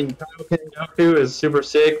 So I think Goku is super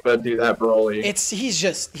sick, but do that Broly.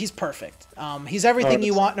 He's perfect. He's everything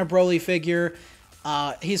you want in a Broly figure.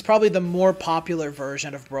 He's probably the more popular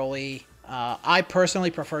version of Broly. I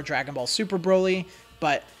personally prefer Dragon Ball Super Broly,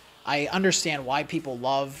 but I understand why people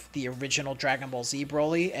love the original Dragon Ball Z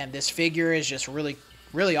Broly, and this figure is just really,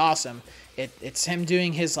 really awesome. It's him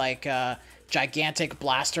doing his, like, gigantic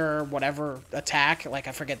blaster, whatever attack. Like,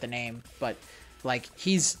 I forget the name, but, like,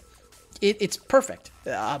 it's perfect.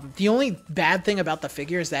 The only bad thing about the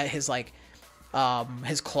figure is that his, like,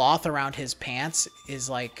 his cloth around his pants is,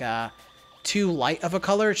 like, too light of a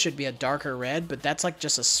color. It should be a darker red, but that's, like,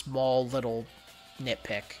 just a small little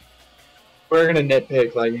nitpick. We're gonna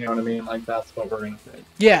nitpick, like, you know what I mean? Like, that's what we're gonna say.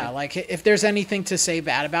 Yeah, like, if there's anything to say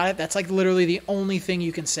bad about it, that's, like, literally the only thing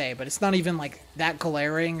you can say, but it's not even, like, that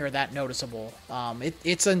glaring or that noticeable.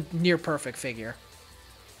 It's a near-perfect figure.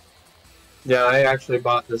 Yeah, I actually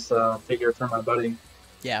bought this figure for my buddy.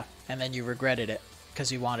 Yeah, and then you regretted it,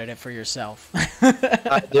 because you wanted it for yourself.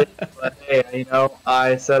 I did, but hey, you know,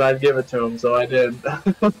 I said I'd give it to him, so I did. Now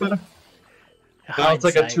it's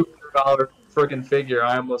like a $200 freaking figure.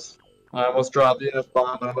 I almost dropped the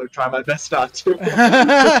F-bomb. I'm going to try my best not to.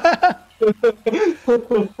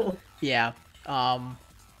 Yeah.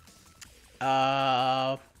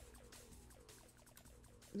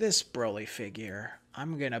 This Broly figure,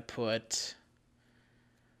 I'm going to put...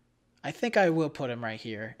 I think I will put him right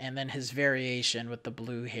here. And then his variation with the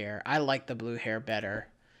blue hair. I like the blue hair better.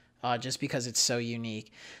 Just because it's so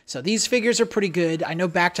unique. So these figures are pretty good. I know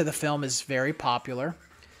Back to the Film is very popular.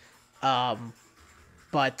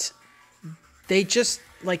 But... they just,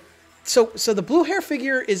 like, so the blue hair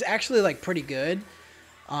figure is actually, like, pretty good.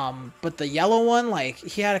 But the yellow one, like,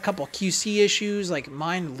 he had a couple QC issues. Like,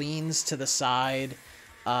 mine leans to the side.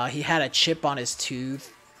 He had a chip on his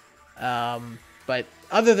tooth. But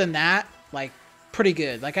other than that, like, pretty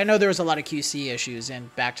good. Like, I know there was a lot of QC issues in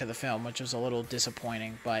Back to the Film, which was a little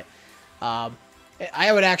disappointing. But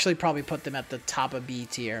I would actually probably put them at the top of B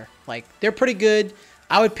tier. Like, they're pretty good.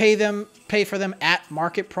 I would pay for them at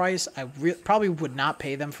market price. I probably would not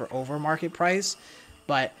pay them for over market price,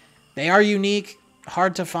 but they are unique,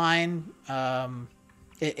 hard to find, and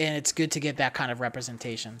it's good to get that kind of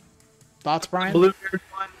representation. Thoughts, Brian? The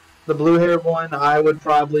blue-haired one, I would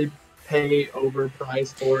probably pay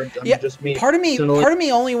overpriced for it. Yeah, just me. Part of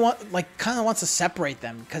me only kind of wants to separate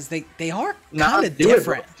them because they are kind of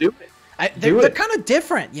different. Do it. They're kind of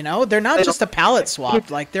different, you know? They're not just a palette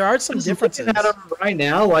swap. Like, there are some differences. Looking at them right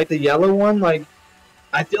now, like, the yellow one, like,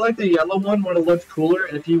 I feel like the yellow one would have looked cooler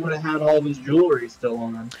if he would have had all of his jewelry still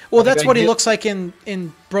on. Well, that's what he looks like in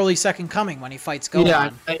Broly's Second Coming when he fights Gohan.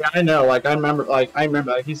 Yeah, I know. Like, I remember, like,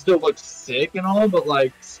 he still looks sick and all, but,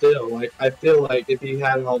 like, still, like, I feel like if he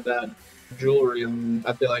had all that jewelry on,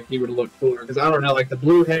 I feel like he would have looked cooler. Because, I don't know, like, the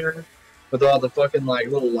blue hair... with all the fucking, like,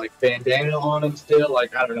 little, like, bandana on him still.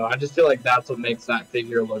 Like, I don't know. I just feel like that's what makes that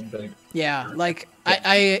figure look big. Yeah, like,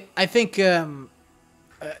 I think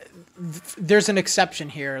there's an exception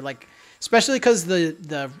here. Like, especially because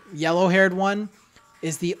the yellow-haired one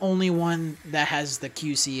is the only one that has the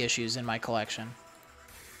QC issues in my collection.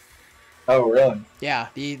 Oh, really? Yeah,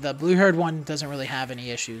 the blue-haired one doesn't really have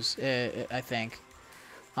any issues, I think.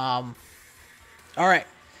 All right.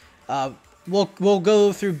 We'll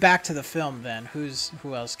go through Back to the Film then. Who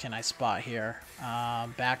else can I spot here?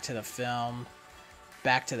 Back to the Film.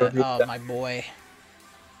 Oh, my boy.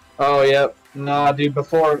 Oh, yep. Nah, dude,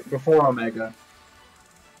 before Omega.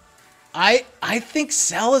 I think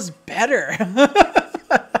Cell is better.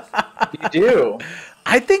 You do?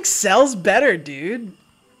 I think Cell's better, dude.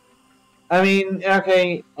 I mean,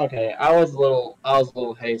 okay. I was a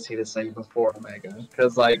little hasty to say before Omega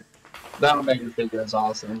because, like, that Omega figure is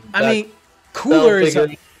awesome. I mean, Cooler's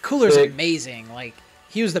amazing. Like,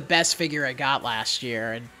 he was the best figure I got last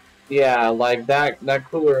year, and yeah, like that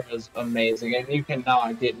Cooler is amazing, and you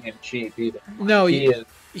cannot get him cheap either. No,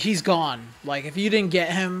 he's gone. Like, if you didn't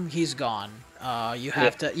get him, he's gone. You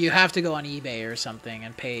have to go on eBay or something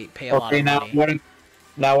and pay a lot of money.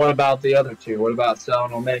 Now what about the other two? What about Cell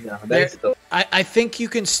and Omega? I think you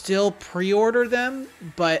can still pre-order them,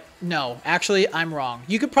 but no, actually I'm wrong.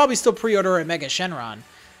 You could probably still pre-order Omega Shenron,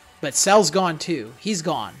 but Cell's gone too. He's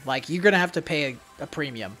gone. Like, you're gonna have to pay a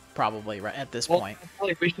premium probably right at this point. I feel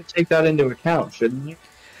like we should take that into account, shouldn't we?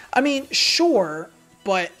 I mean, sure,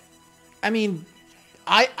 but I mean,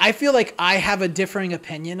 I feel like I have a differing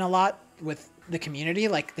opinion a lot with the community.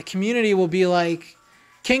 Like, the community will be like,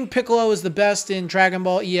 King Piccolo is the best in Dragon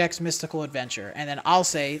Ball EX Mystical Adventure. And then I'll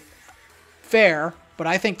say, fair, but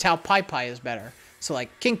I think Tao Pai Pai is better. So,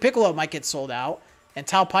 like, King Piccolo might get sold out, and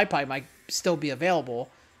Tao Pai Pai might still be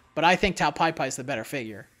available, but I think Tao Pai Pai is the better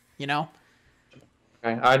figure, you know?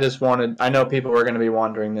 Okay. I know people were going to be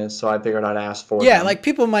wondering this, so I figured I'd ask for Yeah, them. like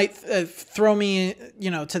people might throw me,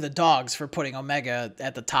 to the dogs for putting Omega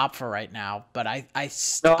at the top for right now, but I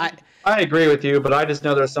agree with you, but I just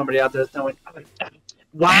know there's somebody out there that's knowing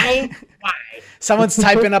why. Someone's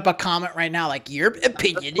typing up a comment right now like your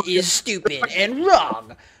opinion is stupid and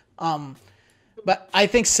wrong. But I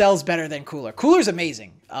think Cell's better than Cooler. Cooler's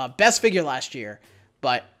amazing. Best figure last year.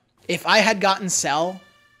 But if I had gotten Cell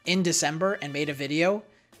in December and made a video,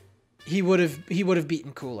 he would have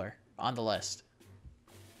beaten Cooler on the list.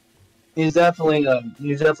 He's definitely a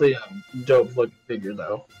dope looking figure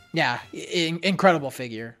though. Yeah, incredible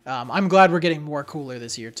figure. I'm glad we're getting more Cooler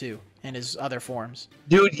this year too, in his other forms.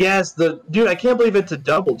 Dude, yes, I can't believe it's a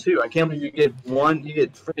double too. I can't believe you get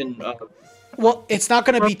freaking. Well, it's not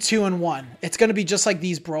going to be 2 in 1. It's going to be just like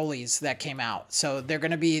these Brolys that came out. So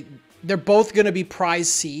they're both going to be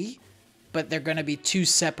Prize C, but they're going to be 2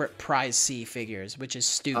 separate Prize C figures, which is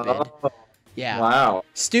stupid. Oh, yeah. Wow.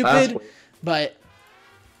 Stupid, but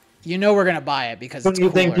we're going to buy it because it's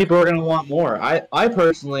cooler. Think people are going to want more? I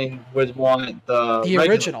personally would want the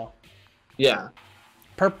original. Yeah.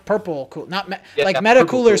 Purple cool. Like Meta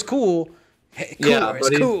Cooler's cool. Cooler is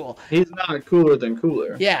cool. He's not cooler than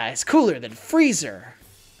Cooler. Yeah, it's cooler than Freezer.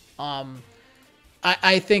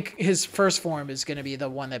 I think his first form is going to be the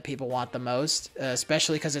one that people want the most,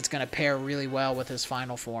 especially because it's going to pair really well with his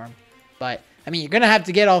final form. But, you're going to have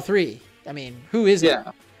to get all 3. Who isn't?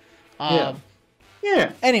 Yeah.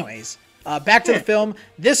 Yeah. Anyways, back to the film.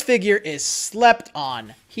 This figure is slept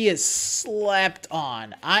on. He is slept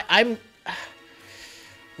on. I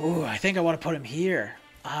think I want to put him here.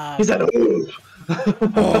 He said, ooh.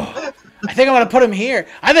 I think I'm going to put him here.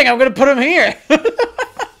 I think I'm going to put him here.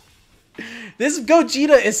 This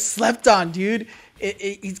Gogeta is slept on, dude.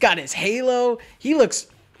 He's got his halo. He looks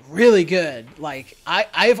really good. Like,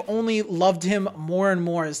 I've only loved him more and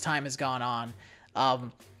more as time has gone on. I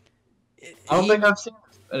don't think I've seen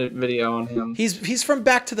a video on him. He's from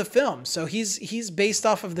Back to the Film, so he's based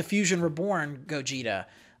off of the Fusion Reborn Gogeta.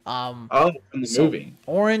 In the movie.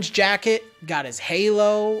 Orange jacket, got his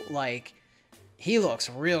halo, like he looks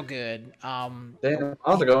real good. Damn,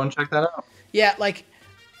 I'll have to go and check that out. Yeah, like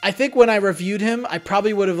I think when I reviewed him, I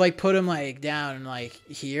probably would have like put him like down like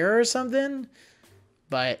here or something.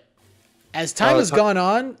 But as time has gone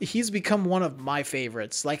on, he's become one of my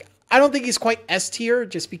favorites. Like I don't think he's quite S tier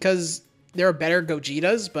just because there are better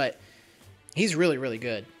Gogetas, but he's really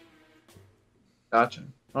good. Gotcha.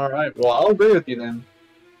 All right. Well, I'll agree with you then.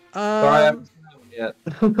 Sorry, I haven't seen that one yet.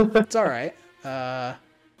 It's all right.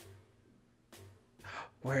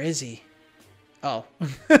 Where is he? Oh,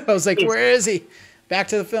 I was like, where is he? Back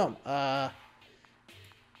to the film.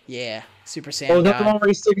 Yeah, Super Saiyan. Oh, is that the one where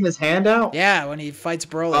he's sticking his hand out? Yeah, when he fights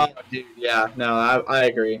Broly. Oh, dude, yeah. No, I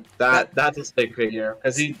agree. That's a sick figure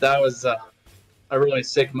because that was a really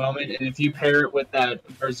sick moment. And if you pair it with that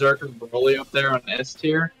Berserker Broly up there on S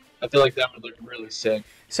tier, I feel like that would look really sick.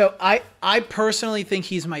 So I personally think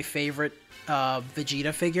he's my favorite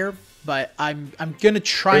Vegeta figure, but I'm gonna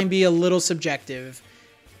try and be a little subjective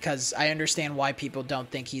because I understand why people don't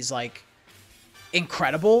think he's like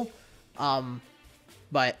incredible.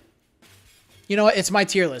 But you know what? It's my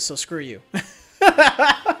tier list, so screw you.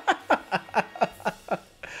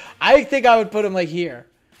 I think I would put him like here.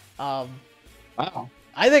 Wow.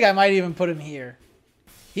 I think I might even put him here.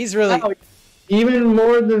 He's really. Wow. Even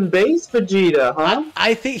more than base Vegeta, huh?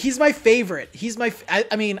 I think he's my favorite.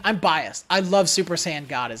 I'm biased. I love Super Saiyan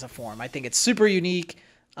God as a form. I think it's super unique.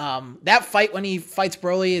 That fight when he fights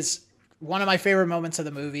Broly is one of my favorite moments of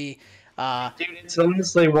the movie. Dude, it's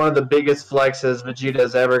honestly one of the biggest flexes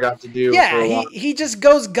Vegeta's ever got to do. Yeah, he just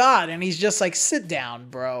goes God, and he's just like, sit down,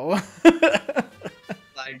 bro.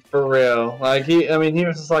 Like, for real. Like, he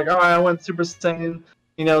was just like, all right, I went Super Saiyan.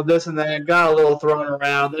 This and that, got a little thrown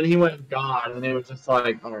around. Then he went God, and it was just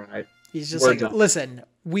like, all right. He's just like, listen,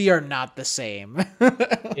 we are not the same.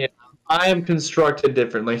 Yeah, I am constructed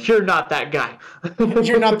differently. You're not that guy.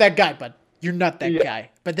 You're not that guy, but you're not that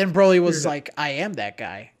guy. But then Broly was like, I am that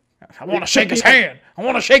guy. I want to shake his hand. I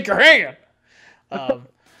want to shake your hand.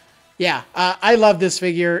 Yeah, I love this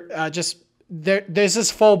figure. There's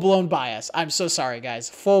this full-blown bias. I'm so sorry,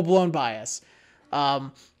 guys. Full-blown bias.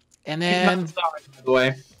 And then I'm not sorry, by the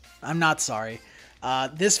way. I'm not sorry.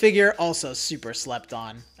 This figure also super slept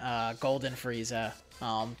on. Golden Frieza.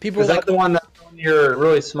 People is that the one that's on your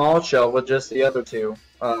really small shelf with just the other two?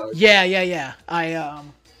 Yeah. I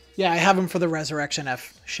have him for the Resurrection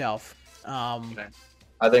F shelf. Okay.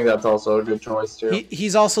 I think that's also a good choice too.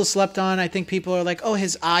 He's also slept on. I think people are like, oh,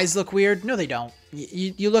 his eyes look weird. No, they don't.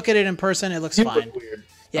 You look at it in person, it looks fine. Look weird.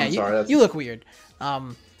 Yeah, I'm sorry, you look weird.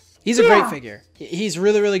 He's a great figure. He's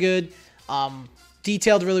really, really good.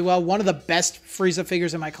 Detailed really well. One of the best Frieza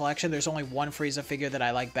figures in my collection. There's only one Frieza figure that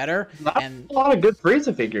I like better. Not a lot of good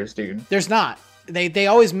Frieza figures, dude. There's not. They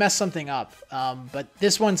always mess something up. But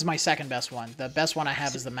this one's my second best one. The best one I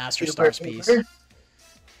have is the Master Stars piece.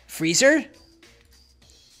 Freezer?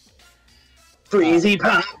 Freezy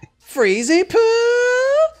Pop. Freezy Poo!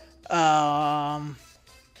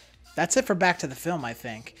 That's it for Back to the Film, I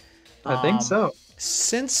think. I think so.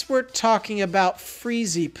 Since we're talking about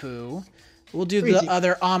Freezy Poo, we'll do the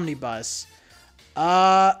other omnibus.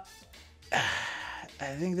 I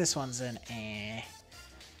think this one's an eh.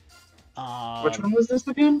 Which one was this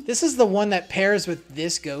again? This is the one that pairs with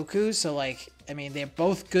this Goku. So, like, I mean, they're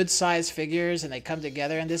both good size figures, and they come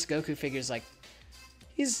together. And this Goku figure's like,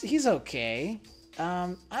 he's okay.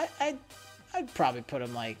 I'd probably put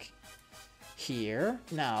him like here.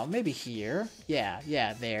 No, maybe here.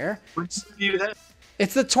 Yeah, there. What's the view that?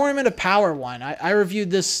 It's the Tournament of Power one. I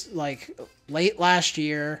reviewed this like late last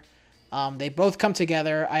year. They both come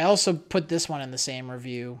together. I also put this one in the same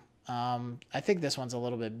review. I think this one's a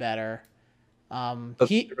little bit better. The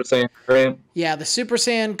Super Saiyan, right? Yeah, the Super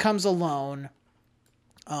Saiyan comes alone.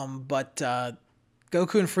 But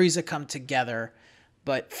Goku and Frieza come together.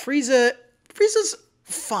 But Frieza's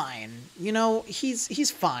fine. You know,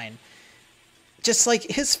 he's fine. Just like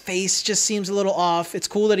his face just seems a little off. It's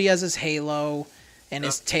cool that he has his halo and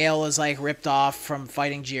his tail is like ripped off from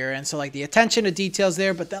fighting Jiren. So like the attention to details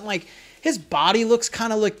there, but then like his body looks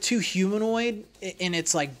kind of like too humanoid in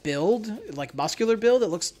its like build, like muscular build. It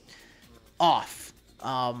looks off.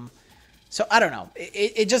 So I don't know.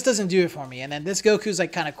 It just doesn't do it for me. And then this Goku's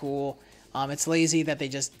like kind of cool. It's lazy that they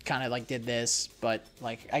just kind of like did this, but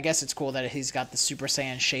like I guess it's cool that he's got the Super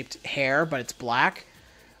Saiyan shaped hair, but it's black.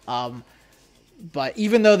 But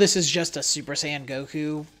even though this is just a Super Saiyan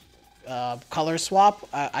Goku color swap,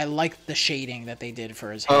 I like the shading that they did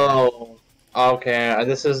for his hair. Oh, okay.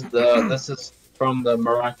 This is from the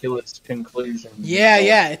Miraculous Conclusion.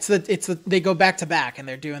 Yeah. It's the they go back to back and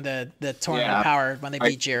they're doing the Tournament of Power when they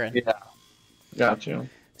beat Jiren. Yeah, gotcha.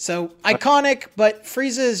 So iconic, but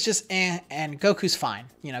Frieza is just and Goku's fine.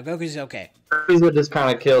 You know, Goku's okay. Frieza just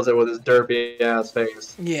kind of kills it with his derpy ass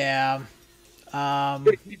face. Yeah.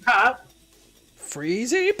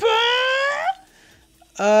 Freezy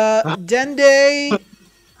Dende.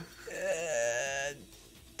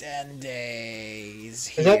 Dende's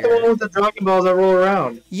here. Is that the one with the Dragon Balls that roll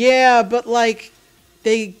around? Yeah, but like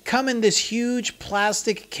they come in this huge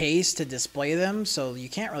plastic case to display them, so you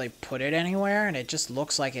can't really put it anywhere, and it just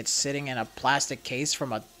looks like it's sitting in a plastic case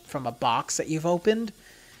from a box that you've opened.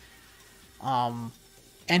 And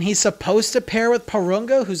he's supposed to pair with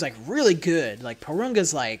Porunga, who's like really good. Like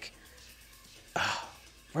Porunga's like,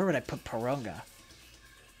 where would I put Porunga?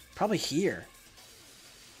 Probably here.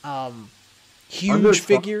 Huge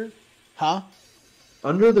figure, huh?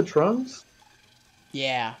 Under the Trunks?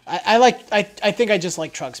 Yeah, I think I just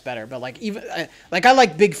like Trunks better, but like even like I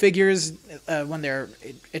like big figures when they're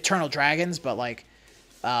Eternal Dragons, but like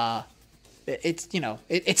it's you know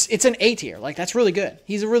it's an A tier. Like that's really good.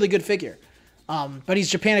 He's a really good figure, but he's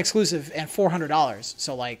Japan exclusive and $400.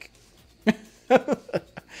 So like,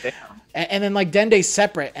 and then like Dende's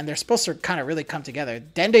separate, and they're supposed to kind of really come together.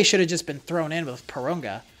 Dende should have just been thrown in with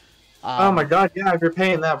Porunga. Oh my god, yeah, if you're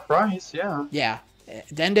paying that price, yeah. Yeah,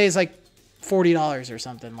 Dende's like $40 or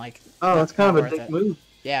something. Like, oh, that's kind of a dick move.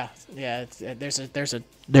 Yeah. There's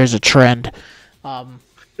a trend. I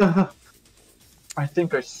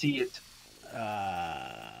think I see it.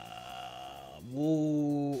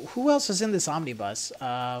 Who else is in this omnibus?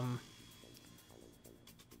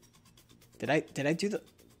 Did I do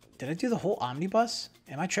the whole omnibus?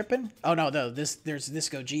 Am I tripping? Oh no, there's this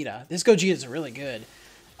Gogeta. This Gogeta is really good.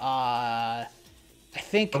 I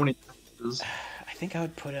think. How many? I think I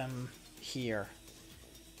would put him here.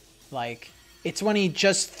 Like, it's when he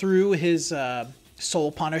just threw his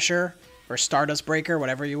Soul Punisher or Stardust Breaker,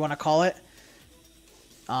 whatever you want to call it.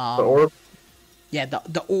 The orb. Yeah,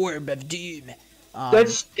 the Orb of Doom.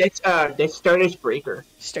 That's Stardust Breaker.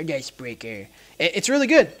 Stardust Breaker. It's really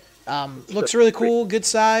good. Looks really cool. Good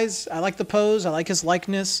size. I like the pose. I like his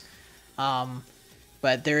likeness.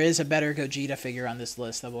 But there is a better Gogeta figure on this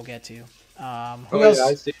list that we'll get to. Who else? Yeah,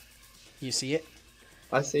 I see. You see it?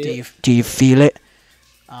 I see it. Do you feel it?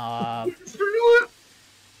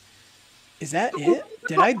 Is that it?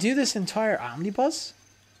 Did I do this entire omnibus?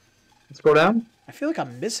 Let's go down. I feel like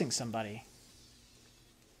I'm missing somebody.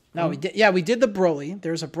 No, we did. Yeah, we did the Broly.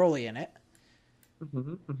 There's a Broly in it.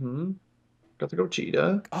 Got the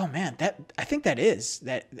Gogeta. Oh man, I think that is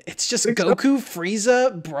that. It's just Goku,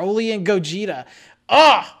 Frieza, Broly, and Gogeta.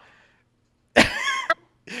 Oh,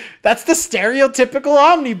 That's the stereotypical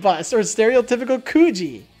omnibus or stereotypical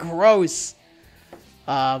Kuji. Gross.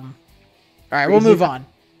 All right, we'll move on.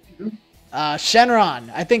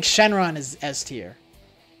 Shenron. I think Shenron is S tier.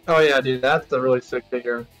 Oh yeah, dude, that's a really sick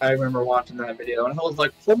figure. I remember watching that video, and I was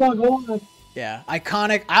like, "Oh my god!" Yeah,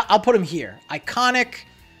 iconic. I'll put him here. Iconic,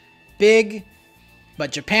 big,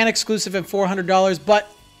 but Japan exclusive and $400.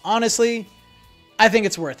 But honestly, I think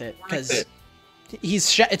it's worth it because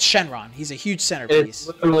it's Shenron. He's a huge centerpiece. It's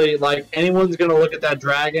literally like anyone's gonna look at that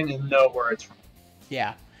dragon and know where it's from.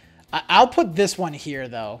 Yeah, I'll put this one here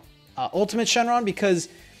though, Ultimate Shenron, because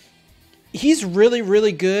he's really,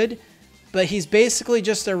 really good. But he's basically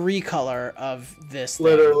just a recolor of this thing.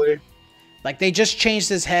 Literally. Like, they just changed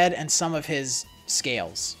his head and some of his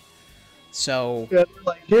scales. So... Yeah,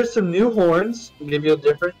 like, here's some new horns. Give you a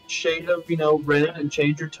different shade of, red and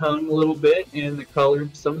change your tone a little bit and the color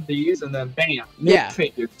of some of these, and then bam. Yeah.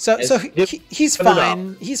 Figure. So he's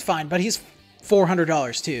fine. He's fine, but he's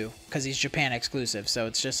 $400 too, because he's Japan exclusive. So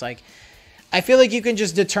it's just like... I feel like you can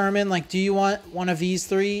just determine, like, do you want one of these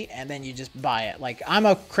three? And then you just buy it. Like, I'm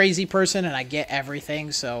a crazy person and I get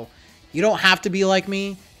everything, so you don't have to be like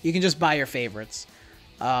me. You can just buy your favorites.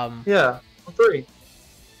 Yeah, three.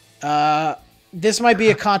 This might be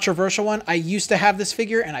a controversial one. I used to have this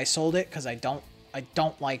figure and I sold it because I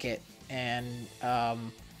don't like it. And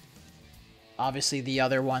obviously the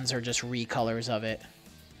other ones are just recolors of it.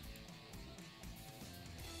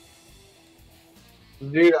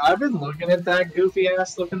 Dude, I've been looking at that goofy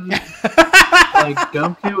ass looking like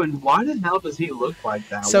Goku, and why the hell does he look like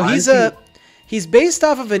that? So he's based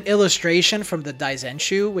off of an illustration from the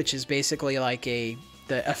Daizenshu, which is basically like the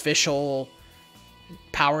official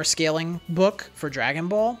power scaling book for Dragon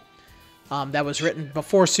Ball. That was written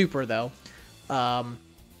before Super though.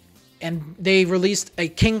 And they released a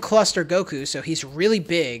King Clustar Goku, so he's really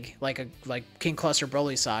big, like King Clustar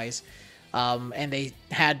Broly size. And they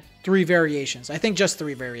had 3 variations. I think just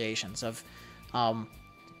 3 variations of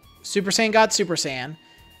Super Saiyan God Super Saiyan,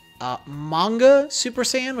 Manga Super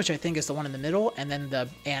Saiyan, which I think is the one in the middle, and then the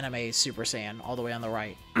anime Super Saiyan all the way on the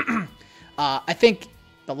right. I think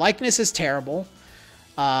the likeness is terrible.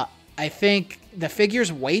 I think the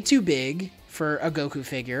figure's way too big for a Goku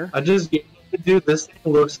figure. Dude, this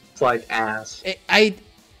thing looks like ass. I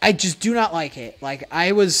just do not like it. Like,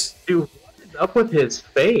 I was... Dude, what is up with his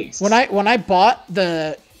face? When I bought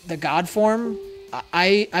the God form,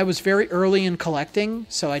 I was very early in collecting,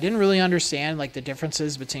 so I didn't really understand like the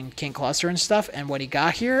differences between King Clustar and stuff. And when he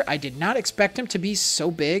got here, I did not expect him to be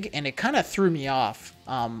so big, and it kind of threw me off.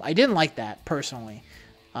 I didn't like that personally.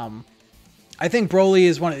 I think Broly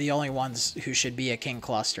is one of the only ones who should be a King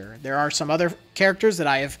Clustar. There are some other characters that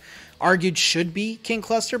I have argued should be King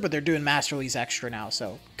Clustar, but they're doing Masterlise extra now,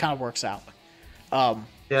 so it kind of works out.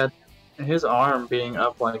 Yeah, his arm being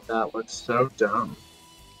up like that looks so dumb.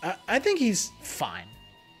 I think he's fine.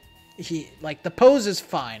 The pose is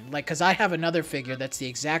fine. Like, cause I have another figure that's the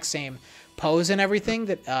exact same pose and everything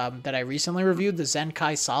that I recently reviewed, the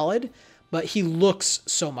Zenkai Solid, but he looks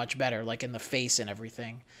so much better, like in the face and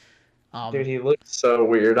everything. Dude, he looks so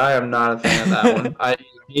weird. I am not a fan of that one.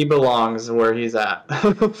 He belongs where he's at.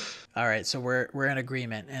 All right, so we're in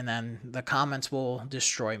agreement, and then the comments will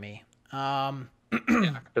destroy me. Yeah,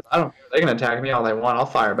 I don't. They can attack me all they want. I'll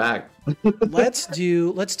fire back. let's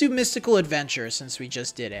do Mystical Adventure since we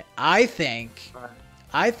just did it. I think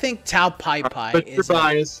Tao Pai Pai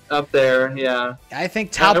is up there. Yeah. I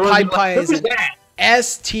think Tao Pai Pai is an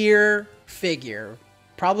S tier figure.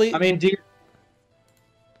 Probably. I mean,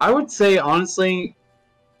 I would say honestly,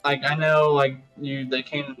 like I know, like they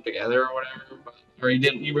came together or whatever, or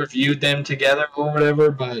you reviewed them together or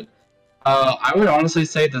whatever, but. I would honestly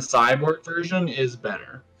say the Cyborg version is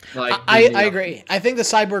better. Like I agree. I think the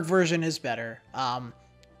Cyborg version is better.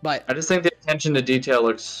 But I just think the attention to detail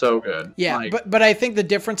looks so good. Yeah, but I think the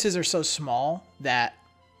differences are so small that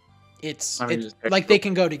it's like they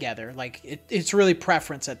can go together. Like it's really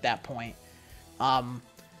preference at that point.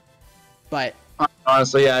 But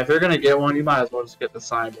honestly, yeah, if you're gonna get one, you might as well just get the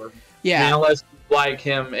Cyborg. Yeah. And unless you like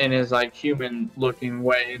him in his like human looking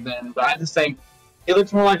way, then but I just think. He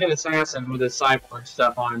looks more like an assassin with his cyborg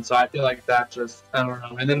stuff on, so I feel like that just, I don't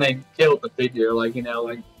know. And then they killed the figure, like,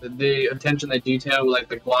 like the attention they detail, like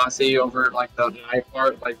the glossy over, like the eye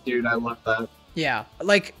part, like, dude, I love that. Yeah,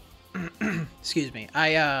 like, excuse me,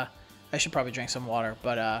 I should probably drink some water,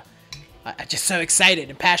 but I'm just so excited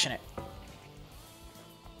and passionate.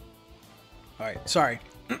 All right, sorry.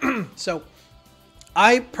 So,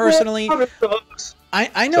 I personally,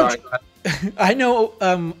 I know, sorry, I know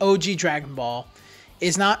OG Dragon Ball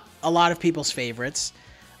is not a lot of people's favorites.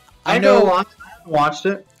 I know a lot. watched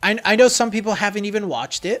it. I know some people haven't even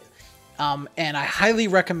watched it, and I highly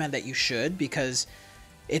recommend that you should, because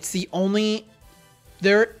it's the only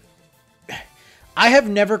I have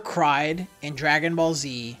never cried in Dragon Ball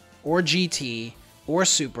Z or GT or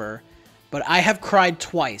Super, but I have cried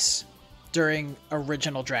twice during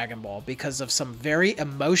original Dragon Ball because of some very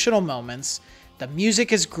emotional moments. The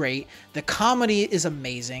music is great. The comedy is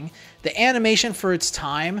amazing. The animation for its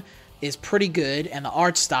time is pretty good, and the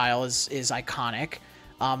art style is iconic.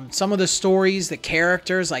 Some of the stories, the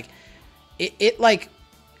characters, like it like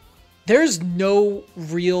there's no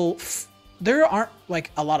real there aren't like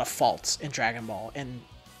a lot of faults in Dragon Ball, and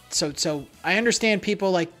so I understand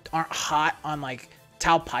people like aren't hot on like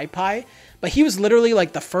Tao Pai Pai, but he was literally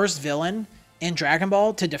like the first villain in Dragon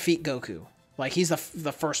Ball to defeat Goku. Like he's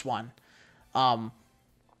the first one.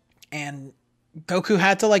 And Goku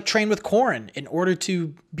had to like train with Korin in order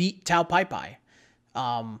to beat Tao Pai Pai.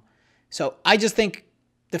 So I just think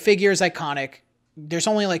the figure is iconic. There's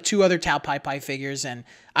only like 2 other Tao Pai Pai figures, and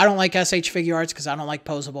I don't like SH figure arts because I don't like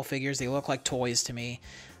posable figures. They look like toys to me.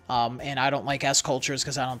 And I don't like S cultures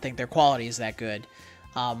because I don't think their quality is that good.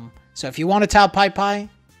 So if you want a Tao Pai Pai,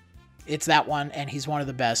 it's that one, and he's one of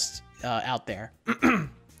the best out there.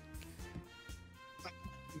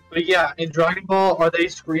 But yeah, in Dragon Ball, are they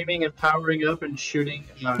screaming and powering up and shooting,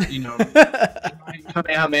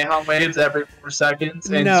 Kamehameha waves every 4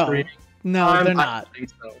 seconds and screaming? No, they're not. I think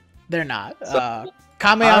so. They're not. So,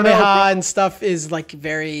 Kamehameha and stuff is like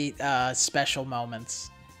very special moments.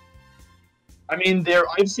 I mean,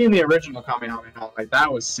 I've seen the original Kamehameha. Like,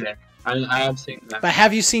 that was sick. I have seen that. But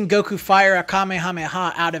have you seen Goku fire a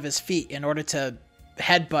Kamehameha out of his feet in order to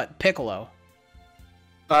headbutt Piccolo?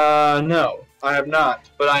 No, I have not.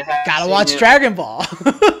 But I have. Gotta watch Dragon Ball.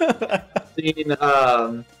 I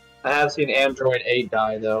have seen Android 8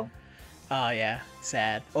 die though. Oh yeah,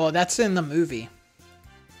 sad. Oh, that's in the movie.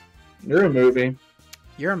 You're a movie.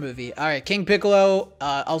 You're a movie. All right, King Piccolo,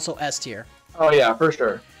 also S tier. Oh yeah, for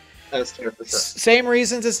sure. S tier for sure. Same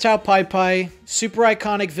reasons as Tao Pai Pai. Super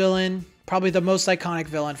iconic villain. Probably the most iconic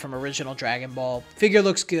villain from original Dragon Ball. Figure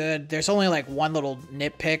looks good. There's only like one little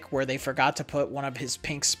nitpick where they forgot to put one of his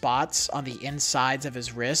pink spots on the insides of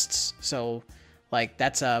his wrists. So, like,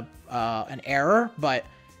 that's an error, but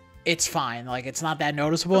it's fine. Like, it's not that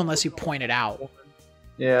noticeable unless you point it out.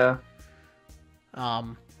 Yeah.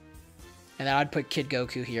 And then I'd put Kid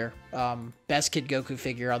Goku here. Best Kid Goku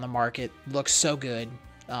figure on the market. Looks so good.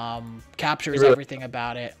 Captures everything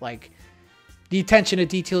about it. Like, the attention to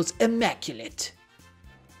detail is immaculate.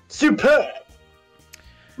 Superb!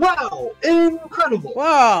 Wow! Incredible!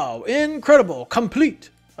 Wow! Incredible!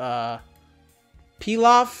 Complete! Pilaf.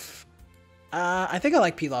 I think I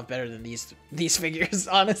like Pilaf better than these figures,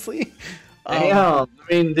 honestly. Yeah,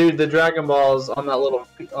 I mean, dude, the Dragon Balls on that little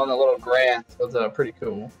grass was pretty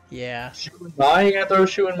cool. Yeah. Shu and Mai, you gotta throw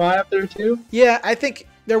Shu and Mai up there too? Yeah, I think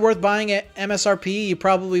they're worth buying at MSRP. You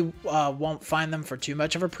probably won't find them for too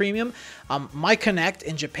much of a premium. My Connect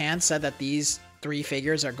in Japan said that these 3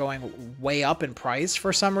 figures are going way up in price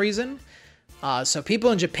for some reason. So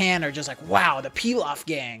people in Japan are just like, wow, the Pilaf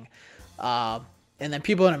gang. And then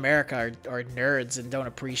people in America are nerds and don't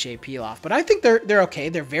appreciate Pilaf. But I think they're okay.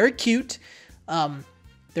 They're very cute.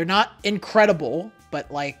 They're not incredible,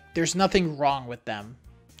 but like there's nothing wrong with them,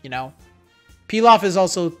 you know? Pilaf is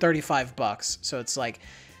also $35, so it's like,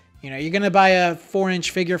 you know, you're gonna buy a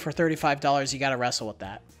 4-inch figure for $35. You gotta wrestle with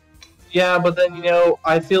that. Yeah, but then, you know,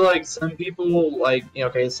 I feel like some people, like, you know,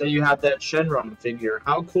 okay, say you have that Shenron figure.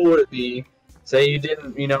 How cool would it be? Say you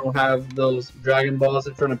didn't, you know, have those Dragon Balls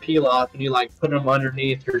in front of Pilaf, and you like put them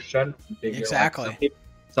underneath your Shenron figure. Exactly. Like,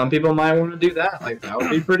 some people might want to do that. Like, that would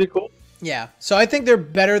be pretty cool. Yeah. So I think they're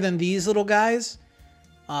better than these little guys.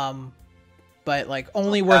 But like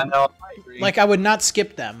only worth, like I would not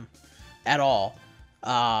skip them at all,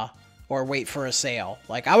 or wait for a sale.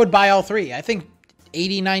 Like I would buy all 3. I think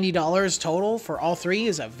 $80-$90 total for all 3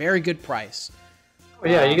 is a very good price. Oh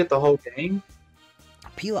yeah, you get the whole gang.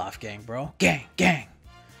 Pilaf gang, bro. Gang. Gang.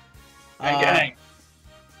 All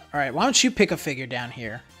right, why don't you pick a figure down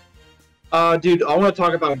here? Dude, I want to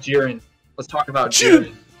talk about Jiren. Let's talk about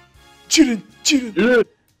Jiren. Jiren.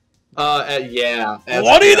 Yeah.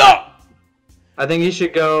 What is up? I think he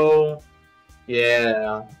should go.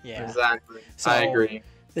 Yeah. Exactly. So, I agree.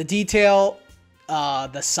 The detail,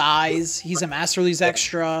 the size. He's a Masterlise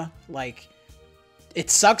extra. Like, it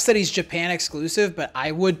sucks that he's Japan exclusive, but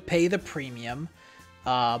I would pay the premium.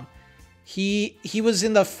 He was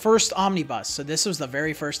in the first omnibus, so this was the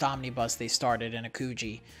very first omnibus they started in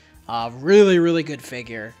Akuji. Really good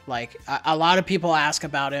figure. Like a lot of people ask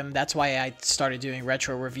about him. That's why I started doing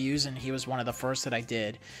retro reviews, and he was one of the first that I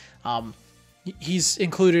did. He's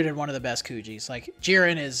included in one of the best Kujis. Like,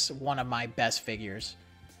 Jiren is one of my best figures.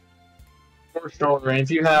 For sure. And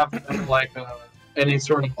if you have like any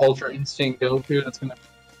sort of Ultra Instinct Goku, that's gonna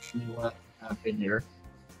be left in that figure.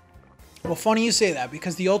 Well, funny you say that,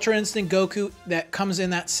 because the Ultra Instinct Goku that comes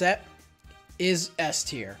in that set is S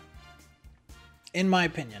tier, in my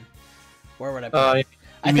opinion. Where would I put him?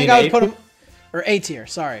 I think I would put him, or A tier.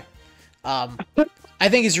 Sorry. I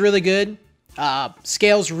think he's really good.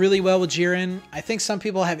 Scales really well with Jiren. I think some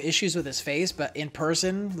people have issues with his face, but in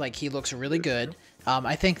person, like, he looks really good.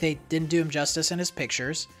 I think they didn't do him justice in his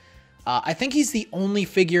pictures. I think he's the only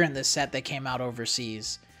figure in this set that came out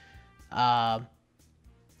overseas.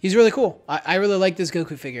 He's really cool. I really like this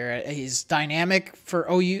Goku figure. He's dynamic for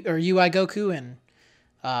OU or UI Goku, and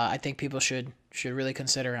I think people should really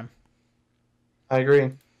consider him. I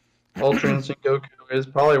agree. Ultra Instinct Goku is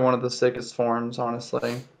probably one of the sickest forms,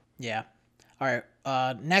 honestly. Yeah. All right.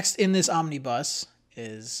 Next in this omnibus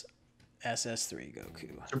is SS3 Goku.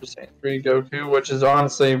 Super Saiyan 3 Goku, which is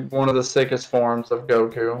honestly one of the sickest forms of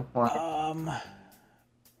Goku.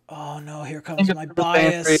 Oh no! Here comes my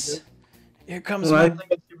bias. Here comes my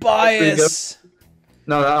bias.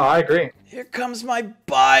 No, I agree. Here comes my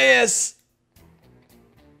bias.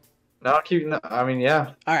 No, I mean,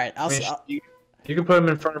 yeah. All right, you can put him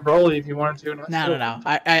in front of Broly if you wanted to. No.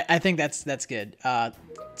 I think that's good.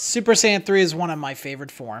 Super Saiyan 3 is one of my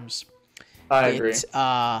favorite forms. I agree.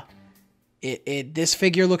 This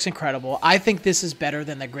figure looks incredible. I think this is better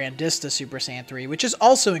than the Grandista Super Saiyan 3, which is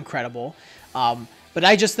also incredible. But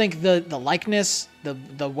I just think the likeness,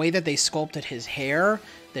 the way that they sculpted his hair,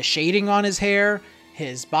 the shading on his hair,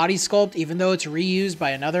 his body sculpt, even though it's reused by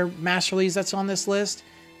another Masterlise that's on this list,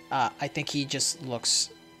 I think he just looks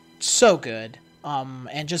so good,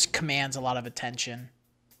 and just commands a lot of attention.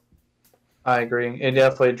 I agree. It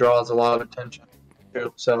definitely draws a lot of attention to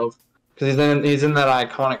himself because he's in that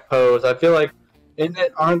iconic pose. I feel like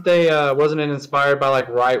wasn't it inspired by like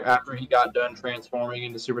right after he got done transforming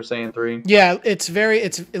into Super Saiyan 3? Yeah, it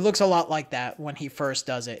looks a lot like that when he first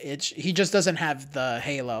does it. He just doesn't have the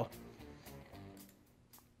halo.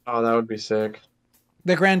 Oh, that would be sick.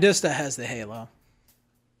 The Grandista has the halo.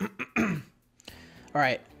 All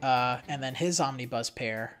right, and then his omnibus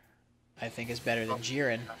pair, I think, is better than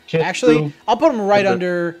Jiren. Actually, I'll put him right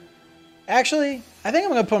under. Actually, I think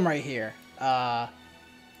I'm gonna put him right here. Yeah.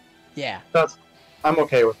 I'm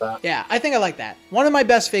okay with that. Yeah, I think I like that. One of my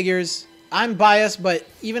best figures. I'm biased, but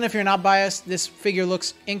even if you're not biased, this figure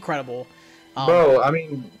looks incredible. Bro, I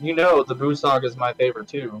mean, the Buu Saga is my favorite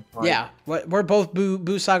too. Like, yeah, we're both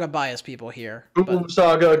Buu Saga biased people here. Buu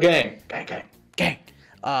Saga gang. Gang.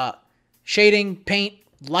 Shading, paint,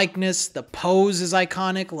 likeness, the pose is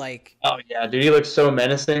iconic. Like, oh yeah, dude, he looks so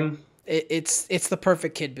menacing. It's the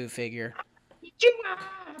perfect Kid Buu figure.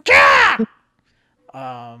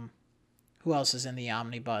 Who else is in the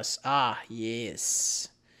omnibus? Yes.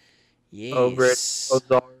 Oh, great.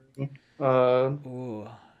 Ooh,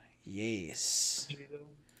 yes.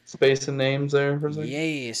 Space and names there for a second.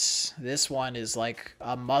 Yes, this one is like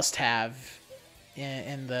a must-have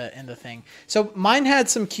in the thing. So mine had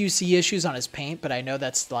some QC issues on his paint, but I know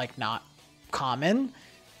that's like not common.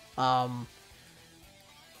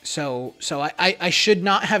 So I should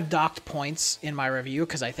not have docked points in my review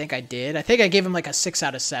because I think I did. I think I gave him like a 6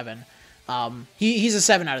 out of 7. He's a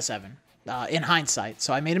 7 out of 7 in hindsight.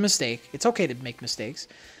 So I made a mistake. It's okay to make mistakes.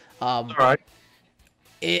 All right.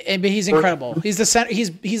 But he's incredible. He's the center.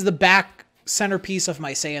 He's the back centerpiece of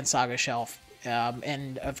my Saiyan Saga shelf,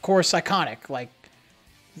 and of course iconic. Like,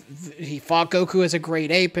 he fought Goku as a great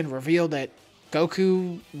ape and revealed that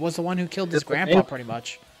Goku was the one who killed his grandpa, pretty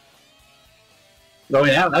much. Oh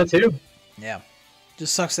yeah, that too. Yeah,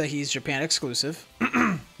 just sucks that he's Japan exclusive.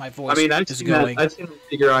 My voice. I mean, I've seen the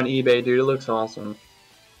figure on eBay, dude. It looks awesome.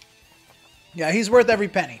 Yeah, he's worth every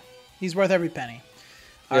penny. He's worth every penny.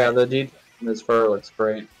 All right. The detail in his fur looks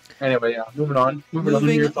great. Anyway, yeah, moving on. Moving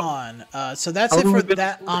on. So that's it for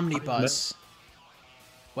that omnibus.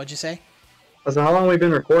 What'd you say? So how long have we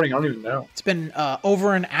been recording? I don't even know. It's been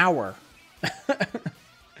over an hour.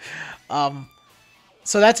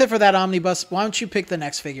 So that's it for that omnibus. Why don't you pick the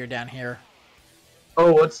next figure down here?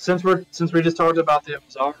 Oh, since we just talked about the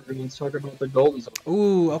Zara, let's talk about the Golden Zara.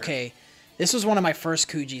 Ooh, okay. This was one of my first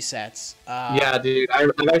Kuji sets. Yeah, dude, I've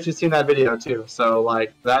actually seen that video too. So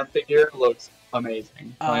like that figure looks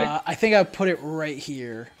amazing. I think I put it right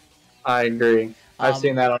here. I agree. I've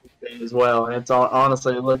seen that on eBay as well, and it's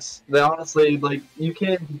honestly like you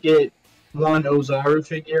can't get one Ozaru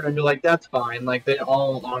figure and be like, that's fine. Like, they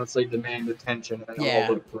all honestly demand attention and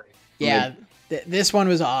all look great. Yeah, this one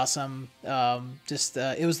was awesome.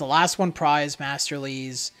 It was the last one prize,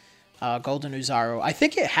 Masterlise. Golden Uzaru. I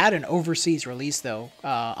think it had an overseas release, though,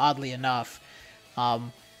 oddly enough.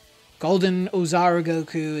 Golden Uzaru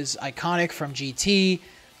Goku is iconic from GT.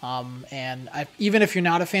 And even if you're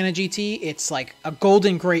not a fan of GT, it's like a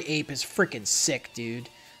golden gray ape is freaking sick, dude.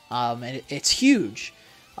 And it's huge.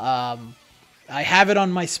 I have it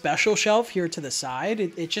on my special shelf here to the side.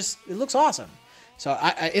 It looks awesome. So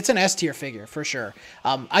it's an S tier figure for sure.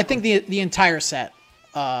 I think the entire set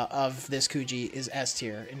of this Kuji is S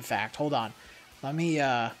tier. In fact, hold on. Let me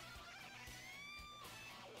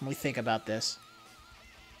think about this.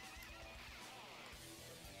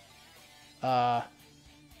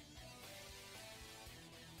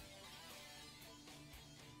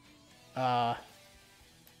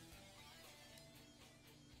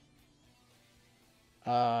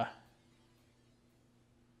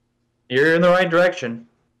 You're in the right direction.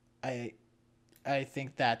 I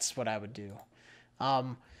think that's what I would do.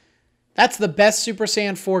 That's the best Super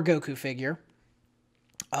Saiyan 4 Goku figure.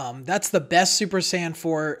 That's the best Super Saiyan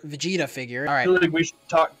 4 Vegeta figure. All right. I feel like we should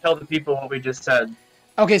tell the people what we just said.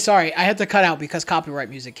 Okay, sorry. I had to cut out because copyright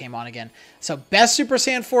music came on again. So, best Super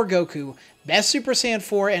Saiyan 4 Goku, best Super Saiyan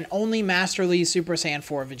 4 and only Masterlise Super Saiyan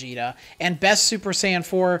 4 Vegeta, and best Super Saiyan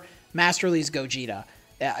 4 Masterlise Gogeta.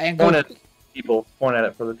 And Point at people. Point at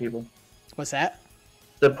it for the people. What's that?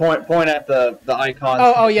 The point at the icons.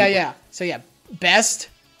 Oh, yeah. So, yeah, best.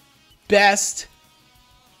 So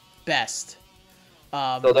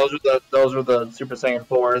those were the Super Saiyan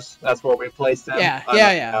 4s. That's where we placed them.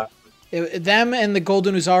 Yeah. Them and the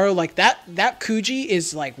Golden Uzaru, like that Kuji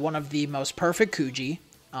is like one of the most perfect Kuji.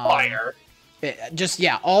 Fire.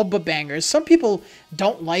 All but bangers. Some people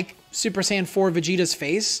don't like Super Saiyan 4 Vegeta's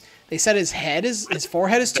face. They said his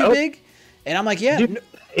forehead is too big. And I'm like, yeah. Dude,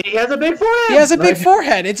 he has a big forehead. He has a big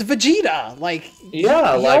forehead. It's Vegeta. Like, he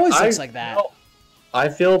always looks like that. I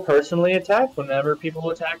feel personally attacked whenever people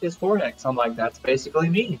attack his forehead. So I'm like, that's basically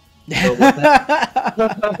me. So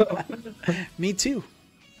me too.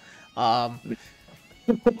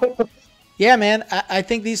 Yeah, man, I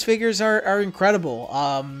think these figures are incredible.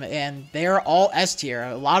 And they are all S tier.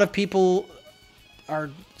 A lot of people are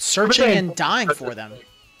searching and dying for them.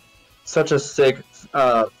 Such a sick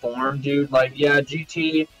form, dude. Like, yeah,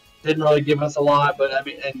 GT didn't really give us a lot, but I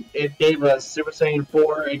mean, and it gave us Super Saiyan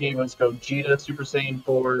 4, it gave us Gogeta Super Saiyan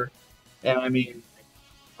 4, and I mean,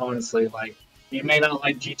 honestly, like, you may not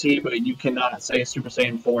like GT, but you cannot say Super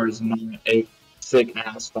Saiyan 4 is not a sick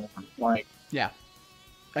ass form. Like, yeah,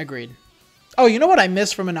 agreed. Oh, you know what I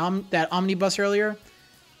missed from that omnibus earlier?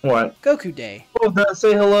 What? Goku Day. Oh,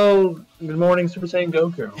 say hello, good morning, Super Saiyan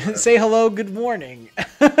Goku. Say hello, good morning.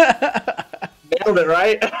 Nailed it,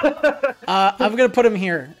 right? I'm gonna put him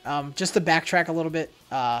here. Just to backtrack a little bit.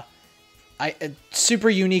 A super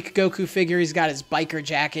unique Goku figure. He's got his biker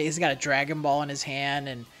jacket. He's got a Dragon Ball in his hand,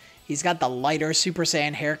 and he's got the lighter Super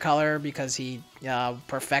Saiyan hair color because he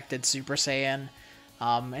perfected Super Saiyan.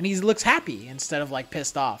 And he looks happy instead of like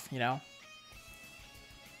pissed off, you know.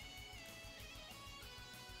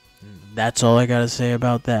 That's all I gotta say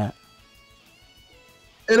about that.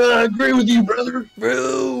 And I agree with you, brother.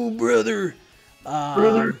 Brother.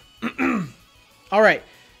 All right.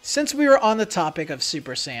 Since we were on the topic of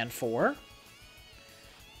Super Saiyan 4,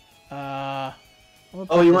 you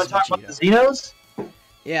want to talk about the Xenos?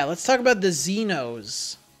 Yeah, let's talk about the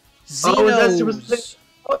Xenos. Oh, is that Super Saiyan?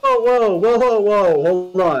 Whoa,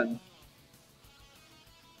 hold on.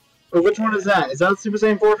 Which one is that? Is that Super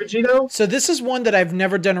Saiyan 4 Vegito? So this is one that I've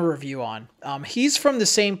never done a review on. He's from the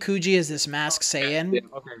same Kuji as this Mask Saiyan. Yeah,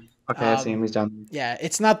 okay, I see him. He's down. Yeah,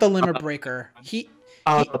 it's not the Limit Breaker.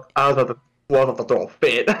 I was at the door.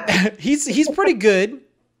 He's pretty good.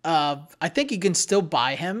 I think you can still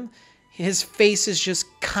buy him. His face is just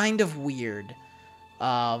kind of weird.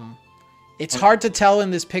 It's hard to tell in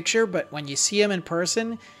this picture, but when you see him in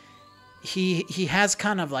person, he has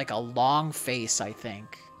kind of like a long face, I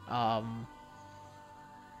think.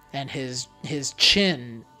 And his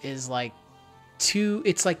chin is like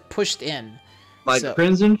it's like pushed in. Like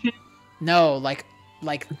crimson chin? No, like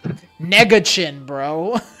nega chin,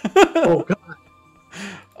 bro. Oh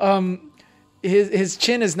god. His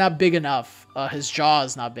chin is not big enough. His jaw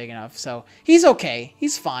is not big enough. So he's okay.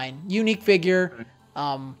 He's fine. Unique figure.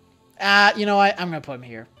 You know what? I'm gonna put him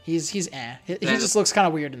here. He's eh. He just looks kind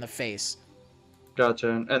of weird in the face. Gotcha.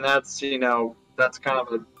 And that's that's kind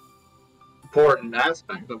of an important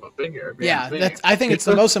aspect of a figure. Yeah, I think it's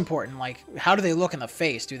the most important. Like, how do they look in the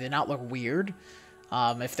face? Do they not look weird?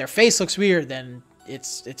 If their face looks weird, then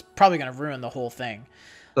it's probably gonna ruin the whole thing.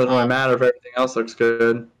 Doesn't really matter if everything else looks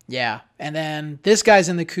good. Yeah, and then this guy's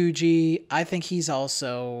in the Kuji. I think he's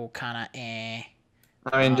also kind of eh.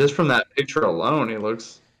 I mean, just from that picture alone, he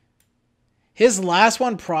looks His last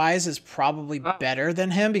one prize is probably better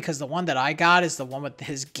than him because the one that I got is the one with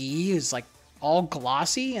his gi is like all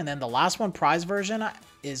glossy, and then the last one prize version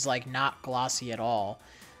is like not glossy at all.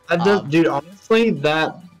 Dude, honestly,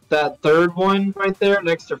 that third one right there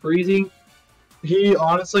next to Freezy, he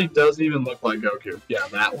honestly doesn't even look like Goku. Yeah,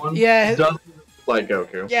 that one. Yeah, doesn't look like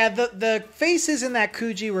Goku. Yeah, the faces in that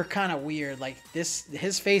Kuji were kind of weird. Like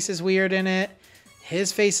his face is weird in it.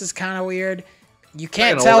 His face is kind of weird. You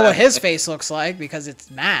can't tell what his face looks like because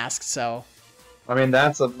it's masked. So, I mean,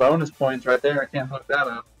 that's a bonus points right there. I can't hook that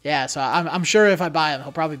up. Yeah, so I'm sure if I buy him,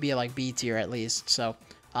 he'll probably be like B tier at least. So,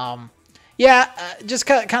 yeah, just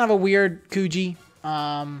kind of a weird Kuji.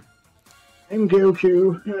 I'm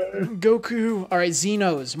Goku. Goku. All right,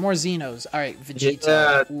 Xenos. More Xenos. All right,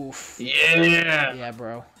 Vegeta. Yeah. Oof. Yeah. Yeah,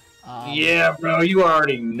 bro. Yeah, bro. You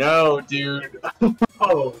already know, dude.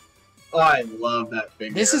 Oh, I love that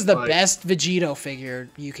figure. This is the best Vegito figure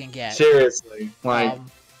you can get. Seriously. Like,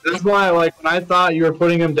 that's why, like, when I thought you were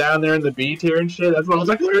putting him down there in the B tier and shit, that's why I was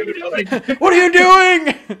like, what are you doing? What are you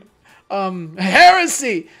doing?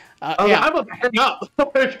 Heresy. Yeah. I'm about to hang up.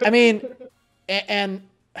 I mean, and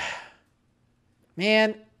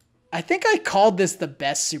man, I think I called this the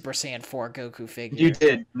best Super Saiyan 4 Goku figure. You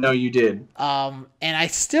did. No, you did. And I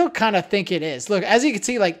still kind of think it is. Look, as you can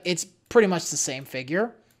see, like, it's pretty much the same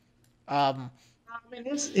figure. I mean,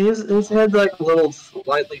 his head's like a little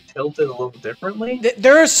slightly tilted a little differently.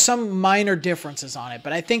 There are some minor differences on it,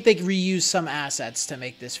 but I think they reused some assets to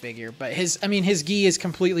make this figure. But his gi is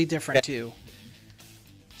completely different too.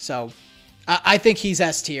 So, I think he's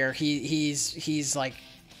S tier. He's like,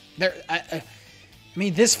 there. I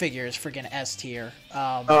mean, this figure is freaking S tier.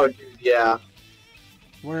 Oh, dude, yeah.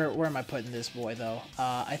 Where am I putting this boy though?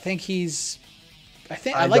 I think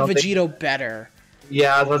I like Vegito better.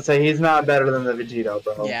 Yeah, I was gonna say he's not better than the Vegito,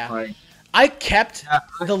 bro. Yeah. Like, I kept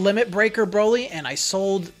the Limit Breaker Broly and I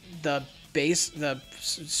sold the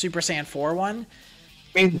Super Saiyan 4 one.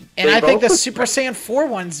 I mean, and I think the Super Saiyan 4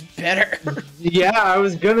 one's better. Yeah, I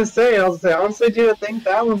was gonna say, honestly, dude, I think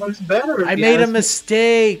that one looks better. I made a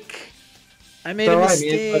mistake. I made a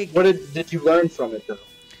mistake. What did you learn from it though?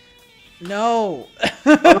 No.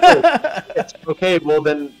 Okay, well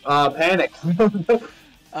then, panic.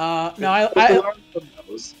 No,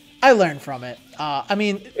 I learned from it. I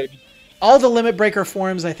mean, all the Limit Breaker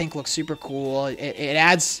forms I think look super cool. It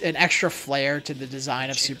adds an extra flair to the design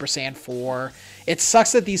of Super Saiyan 4. It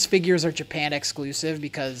sucks that these figures are Japan exclusive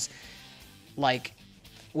because, like,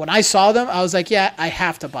 when I saw them, I was like, yeah, I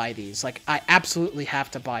have to buy these. Like, I absolutely have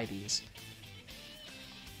to buy these.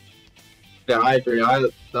 Yeah, I agree.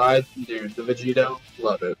 Dude, the Vegito,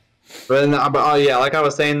 love it. But yeah, like I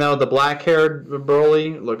was saying though, the black-haired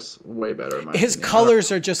Broly looks way better. In my His opinion.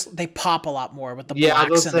 colors are just, they pop a lot more with the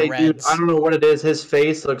blacks and the reds. Dude, I don't know what it is. His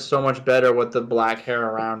face looks so much better with the black hair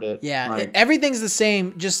around it. Yeah, like, everything's the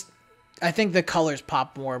same. Just, I think the colors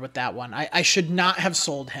pop more with that one. I should not have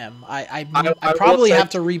sold him. I probably have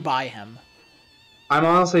to rebuy him. I'm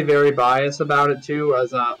honestly very biased about it too,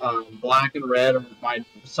 as black and red are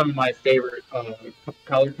some of my favorite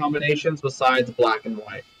color combinations besides black and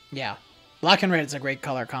white. Yeah, black and red is a great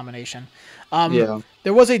color combination. Yeah.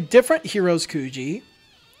 There was a different Heroes Kuji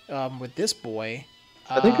with this boy.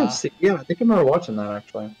 I think I think I remember watching that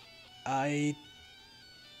actually. I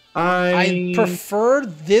prefer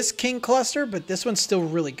this King Clustar, but this one's still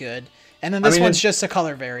really good. And then this one's just a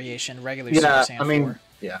color variation, regular Super Saiyan 4.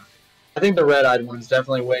 Yeah. I think the red-eyed one's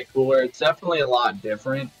definitely way cooler. It's definitely a lot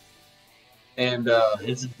different, and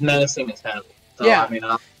it's menacing as hell. So, yeah, I mean,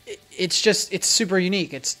 it's super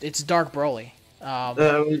unique. It's Dark Broly.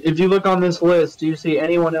 If you look on this list, do you see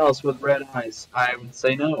anyone else with red eyes? I would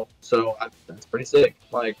say no. So that's pretty sick.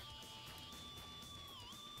 Like,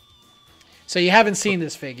 so you haven't seen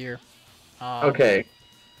this figure? Okay.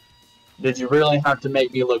 Did you really have to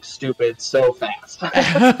make me look stupid so fast?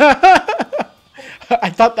 I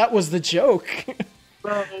thought that was the joke.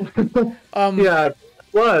 Yeah, it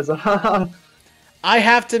was. I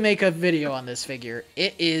have to make a video on this figure.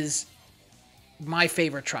 It is my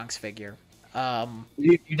favorite Trunks figure.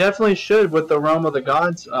 You definitely should with the Realm of the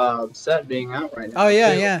Gods set being out right now. Oh,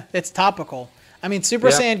 yeah, yeah. It's topical. I mean, Super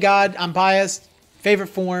Saiyan God, I'm biased. Favorite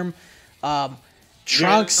form.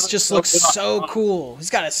 Trunks just looks so cool. He's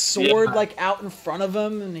got a sword, like, out in front of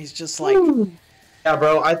him, and he's just like... Yeah,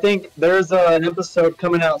 bro, I think there's an episode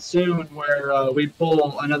coming out soon where we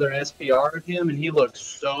pull another SPR of him, and he looks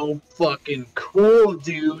so fucking cool,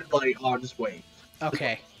 dude. Like, oh, just wait.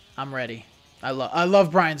 Okay, I'm ready. I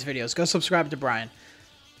love Brian's videos. Go subscribe to Brian.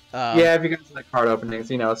 Yeah, if you guys like card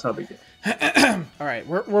openings, you know, it's no big deal. All right,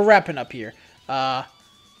 we're wrapping up here. Yeah,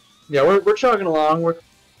 we're chugging along.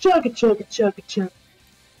 Chugga chugga chugga chugga.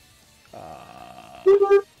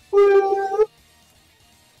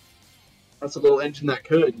 That's a little engine that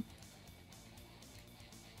could.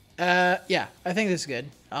 Yeah, I think this is good.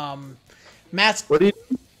 Matt's What do you?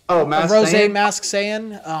 Oh, Mask Rose Saiyan? Mask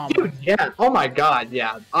Saiyan. Dude, yeah. Oh my God,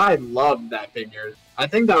 yeah. I love that figure. I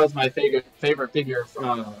think that was my favorite figure.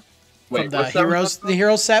 From the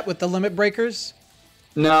hero set with the limit breakers.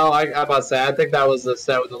 No, I about to say I think that was the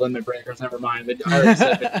set with the limit breakers. Never mind. I already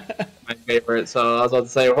said my favorite, so I was about to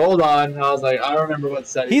say, hold on. I was like, I don't remember what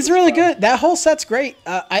set. He's really good. That whole set's great.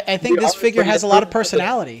 I think this figure has a lot of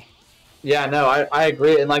personality. Yeah, no, I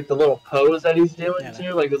agree. And like the little pose that he's doing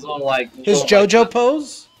too, like this little like his JoJo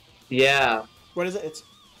pose. Yeah. What is it? It's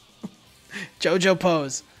JoJo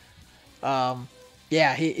pose.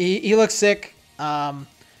 Yeah, he looks sick.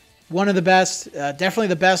 One of the best, definitely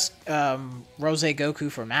the best Rose Goku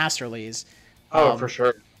for Masterlise. For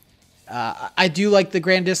sure. I do like the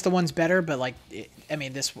Grandista ones better, but like,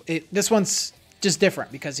 this one's just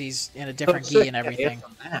different because he's in a different gi and everything.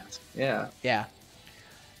 Yeah. Yeah.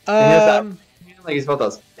 Like he's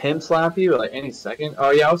about to pimp slap you like any second. Oh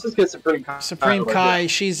yeah, let's just get Supreme Kai. Supreme Kai,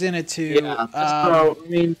 she's in it too. Yeah.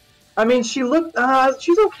 I mean, she looked.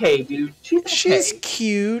 She's okay, dude. She's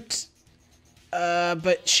cute.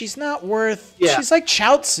 But she's not worth. Yeah. She's like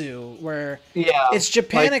Chaozu, where it's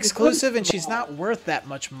Japan exclusive, and she's not worth that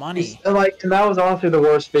much money. And that was honestly the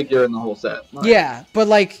worst figure in the whole set. Yeah, but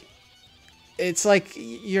like, it's like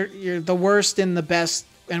you're the worst in the best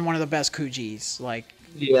and one of the best Kujis. Like,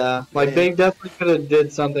 yeah, they definitely could have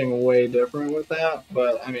did something way different with that,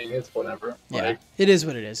 but I mean, it's whatever. Yeah, it is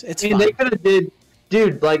what it is. It's fine. They could have did,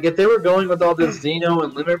 dude. Like, if they were going with all this Xeno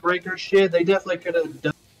and Limit Breaker shit, they definitely could have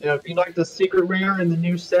done. You know, if you like the secret rare in the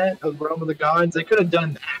new set of Realm of the Gods, they could have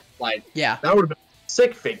done that. Like, yeah, that would have been a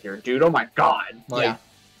sick figure, dude. Oh my God. Like,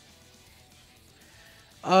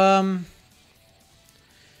 yeah.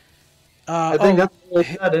 I think that's the whole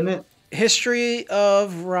set, isn't it? History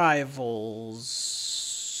of Rivals.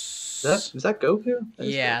 Is that Goku?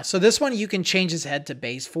 Yeah. So this one you can change his head to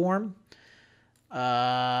base form.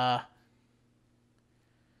 I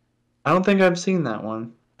don't think I've seen that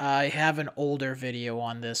one. I have an older video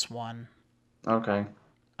on this one. Okay.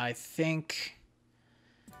 I think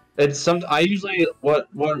it's how I usually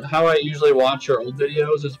watch your old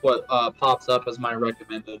videos is what pops up as my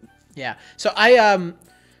recommended. Yeah. So I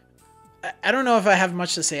don't know if I have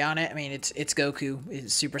much to say on it. I mean, it's Goku,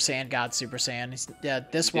 it's Super Saiyan God, Super Saiyan.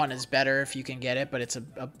 This one is better if you can get it, but it's a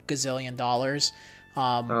gazillion dollars.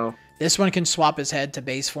 This one can swap his head to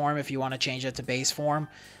base form if you want to change it to base form.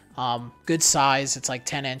 Good size. It's like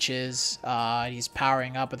 10 inches. He's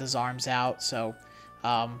powering up with his arms out. So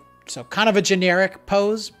kind of a generic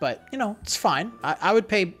pose, but you know, it's fine. I would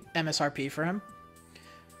pay MSRP for him.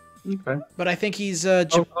 Okay. But I think he's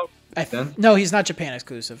no, he's not Japan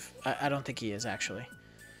exclusive. I don't think he is actually.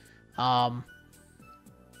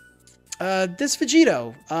 This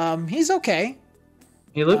Vegito, he's okay.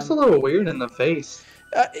 He looks a little weird in the face.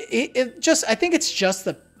 I think it's just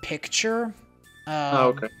the picture.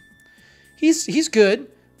 Okay. He's good.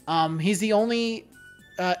 He's the only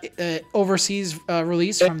overseas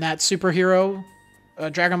release from that superhero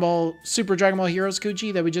Super Dragon Ball Heroes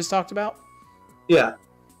Kuji that we just talked about. Yeah.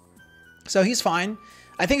 So he's fine.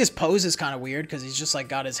 I think his pose is kind of weird because he's just like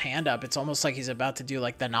got his hand up. It's almost like he's about to do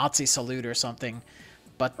like the Nazi salute or something.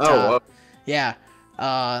 But yeah.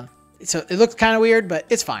 So it looks kind of weird, but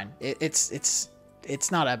it's fine. It's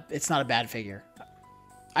not a bad figure.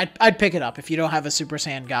 I'd pick it up if you don't have a Super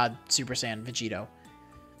Saiyan God, Super Saiyan Vegito.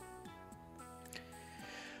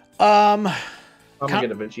 I'm gonna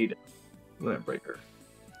get a Vegeta Limit Breaker.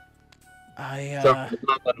 Sorry, I'm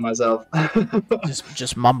not letting myself.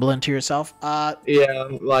 just mumbling to yourself. Yeah,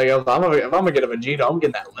 like if I'm gonna get a Vegeta, I'm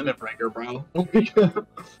getting that Limit Breaker, bro.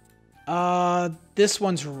 This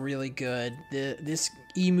one's really good. This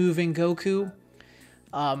E-moving Goku.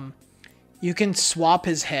 You can swap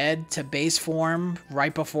his head to base form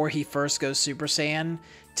right before he first goes Super Saiyan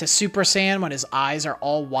to Super Saiyan when his eyes are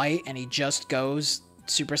all white and he just goes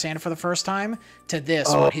Super Saiyan for the first time to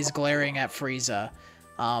this when he's glaring at Frieza.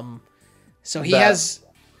 So he has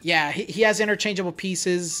interchangeable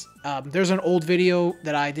pieces. There's an old video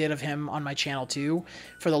that I did of him on my channel too.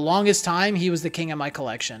 For the longest time, he was the king of my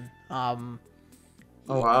collection. Oh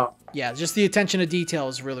wow. Yeah, just the attention to detail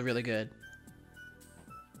is really, really good.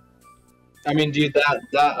 I mean, dude,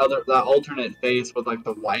 that alternate face with like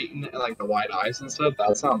the white and like the white eyes and stuff,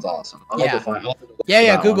 that sounds awesome.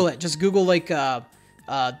 Google it. Just Google like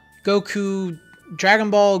Goku Dragon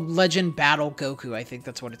Ball Legend Battle Goku. I think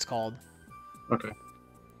that's what it's called. Okay.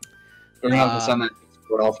 We're gonna have to send that to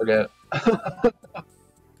Discord, I'll forget.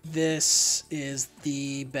 This is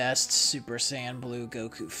the best Super Saiyan Blue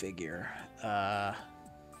Goku figure.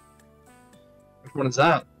 Which one is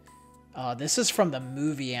that? This is from the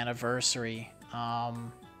movie Anniversary.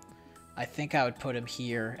 I think I would put him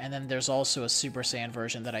here. And then there's also a Super Saiyan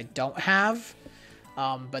version that I don't have.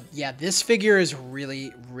 But yeah, this figure is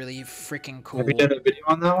really, really freaking cool. Have you done a video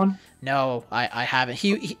on that one? No, I haven't.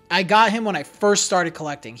 I got him when I first started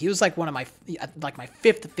collecting. He was like one of my, like my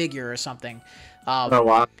 5th figure or something. Oh,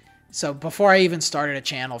 wow. So before I even started a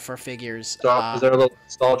channel for figures. So is there a little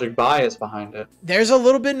nostalgic bias behind it? There's a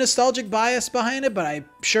little bit nostalgic bias behind it, but I'm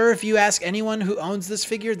sure if you ask anyone who owns this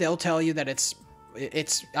figure, they'll tell you that it's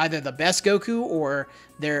either the best Goku or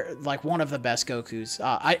they're like one of the best Gokus.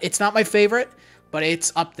 It's not my favorite, but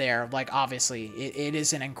it's up there. Like, obviously, it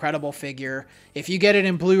is an incredible figure. If you get it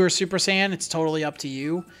in blue or Super Saiyan, it's totally up to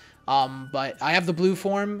you. But I have the blue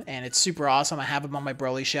form, and it's super awesome. I have him on my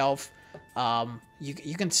Broly shelf.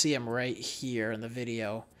 You can see him right here in the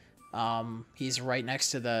video. He's right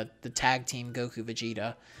next to the tag team Goku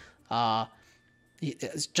Vegeta.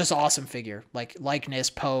 It's just awesome figure. Like, likeness,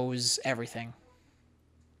 pose, everything.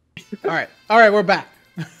 All right, we're back.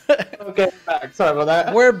 Okay, we're back. Sorry about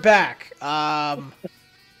that. We're back. I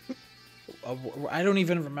don't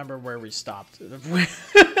even remember where we stopped. I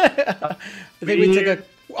think we took a...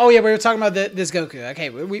 Oh, yeah, we were talking about this Goku. Okay,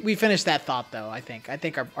 we finished that thought, though, I think. I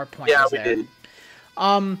think our point was there. Yeah,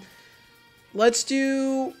 we did. Let's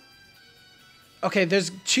do... Okay,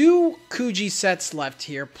 there's 2 Kuji sets left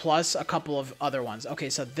here, plus a couple of other ones. Okay,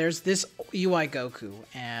 so there's this UI Goku,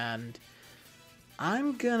 and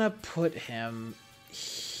I'm gonna put him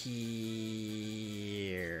here.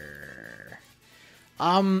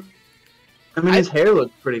 I mean, his hair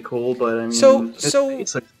looks pretty cool, but I mean, his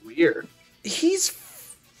face looks weird. He's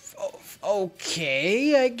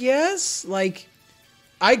okay, I guess. Like,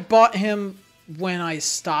 I bought him when I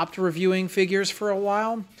stopped reviewing figures for a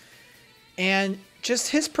while, and just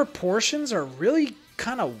his proportions are really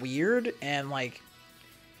kind of weird, and like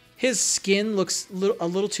his skin looks a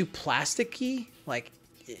little too plasticky. Like,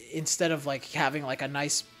 instead of like having like a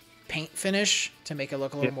nice paint finish to make it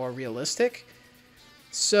look a little more realistic.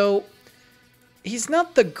 So he's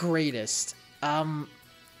not the greatest. I'm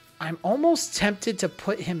almost tempted to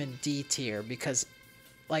put him in D tier because,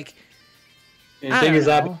 like, I don't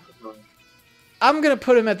know. I'm gonna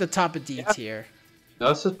put him at the top of D tier.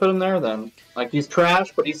 Let's just put him there then. Like, he's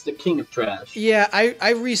trash, but he's the king of trash. Yeah,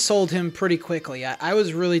 I resold him pretty quickly. I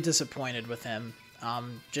was really disappointed with him.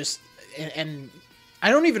 And I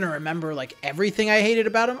don't even remember like everything I hated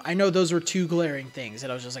about him. I know those were 2 glaring things,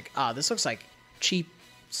 and I was just like, this looks like cheap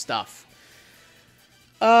stuff.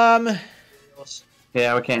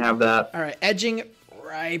 Yeah, we can't have that. All right, edging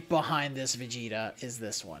right behind this Vegeta is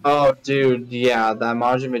this one. Oh, dude, yeah, that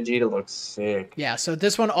Majin Vegeta looks sick. Yeah, so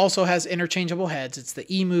this one also has interchangeable heads. It's the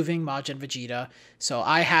E-moving Majin Vegeta. So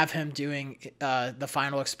I have him doing the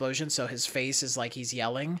final explosion, so his face is like he's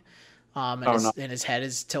yelling. And his head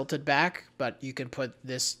is tilted back, but you can put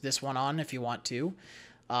this one on if you want to.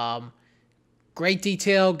 Great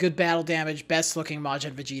detail, good battle damage, best looking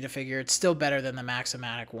Majin Vegeta figure. It's still better than the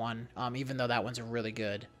Maxomatic one, even though that one's really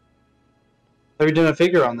good. Have you done a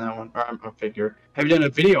figure on that one? Or a figure? Have you done a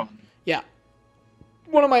video on it? Yeah.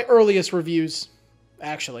 One of my earliest reviews,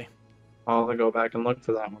 actually. I'll have to go back and look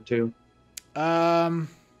for that one too.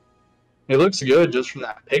 He looks good just from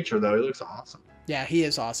that picture, though. He looks awesome. Yeah, he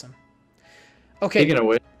is awesome. Okay. Speaking of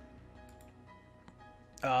which,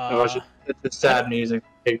 it's the sad music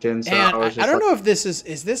kicked in. So I don't know if this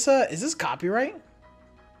is this copyright?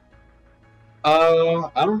 I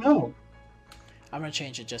don't know. I'm gonna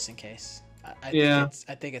change it just in case. I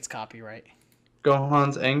think it's copyright.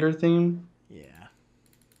 Gohan's anger theme? Yeah.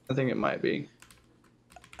 I think it might be.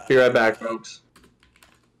 Be right back, folks.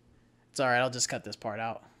 It's alright, I'll just cut this part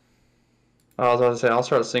out. I was about to say, I'll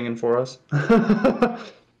start singing for us.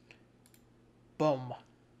 Boom.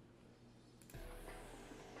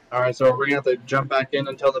 Alright, so we're going to have to jump back in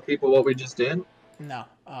and tell the people what we just did? No.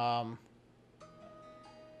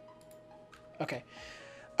 Okay.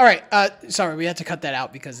 Alright, sorry, we had to cut that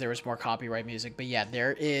out because there was more copyright music. But yeah,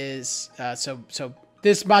 there is... So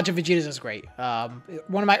this Majin Vegeta is great.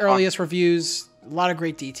 One of my earliest reviews, a lot of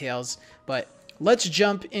great details. But let's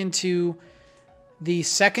jump into the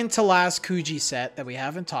second to last Kuji set that we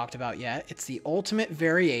haven't talked about yet. It's the Ultimate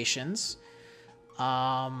Variations.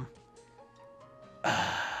 Man,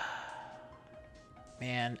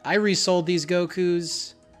 I resold these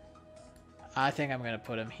Gokus. I think I'm going to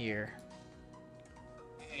put them here.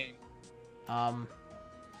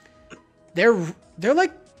 They're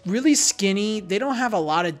like really skinny. They don't have a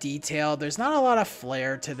lot of detail. There's not a lot of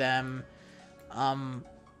flair to them.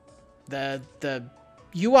 The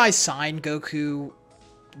UI sign Goku,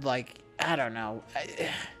 like, I don't know.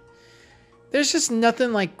 There's just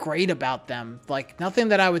nothing like great about them. Like nothing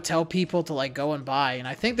that I would tell people to like go and buy. And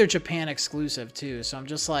I think they're Japan exclusive too. So I'm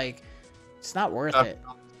just like, it's not worth it.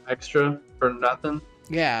 Extra for nothing.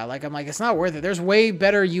 Yeah, like I'm like, it's not worth it. There's way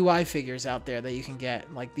better UI figures out there that you can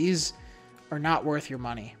get. Like these are not worth your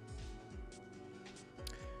money.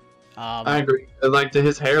 I agree. Like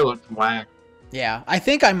his hair looked whack. Yeah, I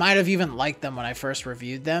think I might have even liked them when I first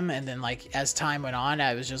reviewed them, and then like as time went on,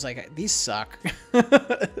 I was just like, these suck.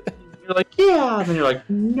 You're like, yeah, and then you're like,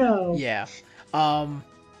 no. Yeah.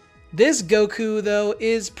 This Goku though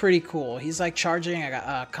is pretty cool. He's like charging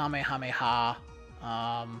a Kamehameha.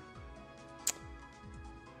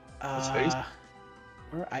 His face?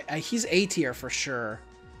 He's A tier for sure.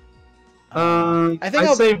 I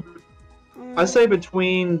think I say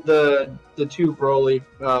between the two Broly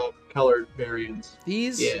colored variants.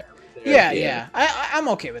 These? Yeah. Yeah. I'm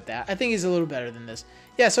okay with that. I think he's a little better than this.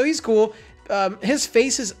 Yeah, so he's cool. His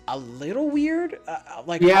face is a little weird.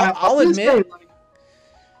 Like, yeah, I'll admit.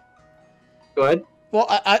 Go ahead. Well,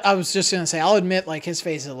 I was just gonna say, I'll admit, like his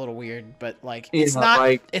face is a little weird, but like it's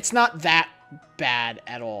not that bad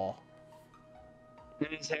at all.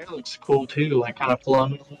 His hair looks cool too, like kind of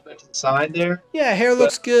flowing a little bit to the side there. Yeah, hair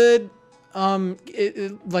looks good.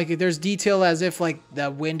 Like there's detail as if like the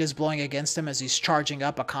wind is blowing against him as he's charging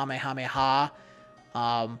up a Kamehameha.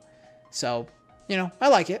 So, you know, I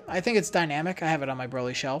like it. I think it's dynamic. I have it on my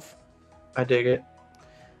Broly shelf. I dig it.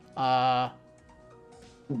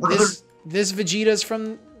 This Vegeta's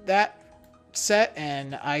from that set,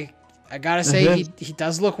 and I gotta say he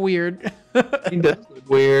does look weird. He does look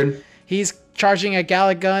weird. He's charging a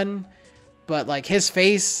Gallic gun, but like his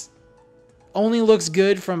face only looks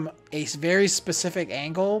good from a very specific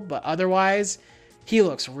angle, but otherwise he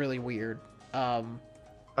looks really weird. I've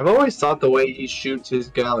always thought the way he shoots his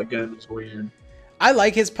Gallic gun is weird. I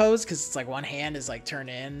like his pose because it's like one hand is like turned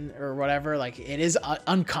in or whatever. Like it is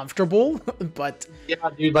uncomfortable, but yeah,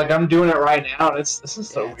 dude, like I'm doing it right now. This is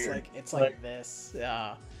so weird. It's like this.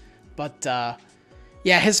 But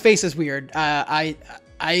yeah, his face is weird.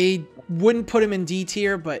 I wouldn't put him in D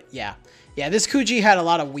tier, but yeah. This Kuji had a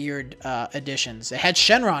lot of weird additions. It had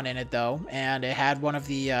Shenron in it though, and it had one of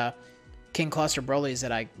the King Clustar Brolys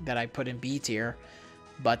that I put in B tier.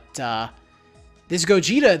 But this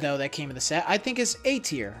Gogeta though that came in the set, I think is A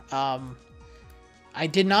tier. I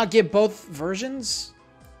did not get both versions.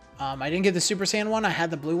 I didn't get the Super Saiyan one. I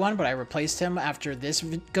had the blue one, but I replaced him after this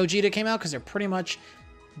Gogeta came out because they're pretty much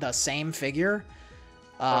the same figure.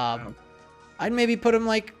 I'd maybe put him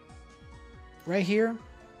like right here.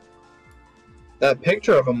 That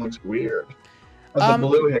picture of him looks weird. The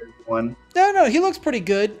blue-haired one. No, he looks pretty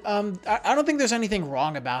good. I don't think there's anything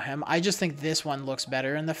wrong about him. I just think this one looks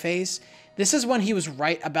better in the face. This is when he was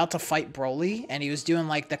about to fight Broly, and he was doing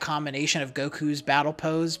like the combination of Goku's battle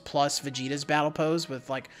pose plus Vegeta's battle pose with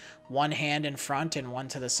like one hand in front and one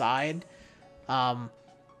to the side.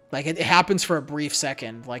 Like it happens for a brief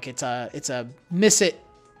second. Like it's a miss it,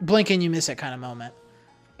 blink and you miss it kind of moment.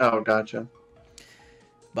 Oh, gotcha.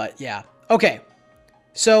 But yeah. Okay.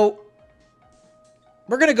 So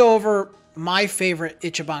we're going to go over my favorite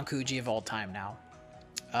Ichiban Kuji of all time now.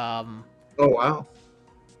 Oh, wow.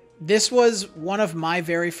 This was one of my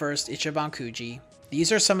very first Ichiban Kuji.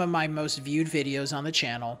 These are some of my most viewed videos on the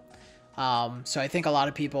channel. So I think a lot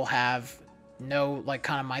of people know like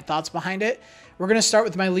kind of my thoughts behind it. We're going to start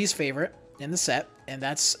with my least favorite in the set, and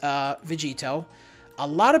that's Vegito. A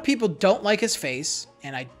lot of people don't like his face,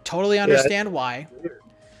 and I totally understand why.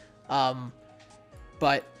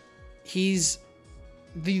 But these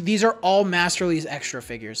are all Masterlise extra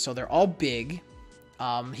figures, so they're all big.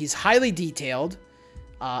 He's highly detailed,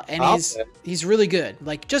 and he's really good.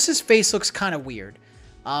 Like, just his face looks kind of weird.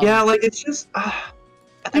 Yeah, like it's just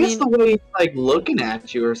I think it's the way he's like looking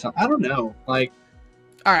at you or something. I don't know. Like,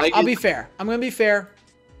 all right, I'll be fair. I'm gonna be fair.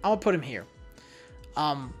 I'm gonna put him here.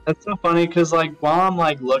 That's so funny because like while I'm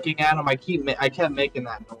like looking at him, I kept making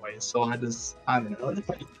that noise. So I don't know.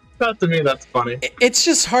 To me, that's funny. It's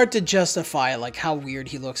just hard to justify like how weird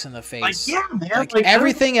he looks in the face. Like, yeah, man. Like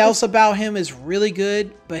everything else about him is really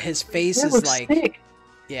good, but his face is like, sick.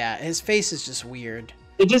 Yeah, his face is just weird.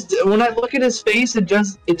 It just when I look at his face, it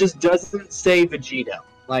just doesn't say Vegeta.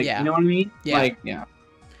 Like, you know what I mean? Yeah. Like, yeah.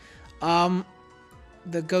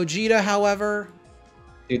 The Gogeta, however,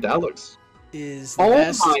 dude, that looks is the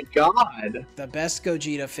best. Oh my god! The best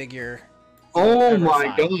Gogeta figure. Oh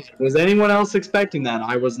my god! Was anyone else expecting that?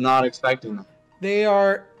 I was not expecting that. They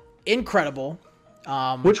are incredible.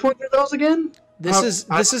 Which one are those again? This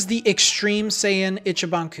is the Extreme Saiyan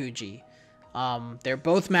Ichiban Kuji. They're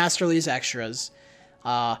both Masterlise extras.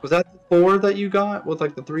 Was that the 4 that you got with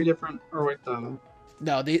like the 3 different, or wait, no,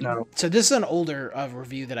 no. So this is an older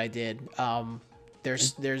review that I did.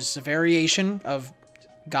 There's a variation of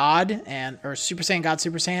God or Super Saiyan God,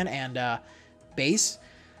 Super Saiyan, and base.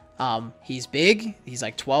 He's big. He's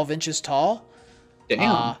like 12 inches tall.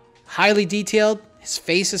 Damn. Highly detailed. His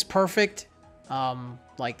face is perfect.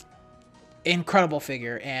 Like incredible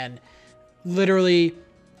figure, and literally,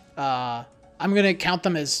 I'm gonna count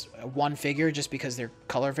them as one figure just because they're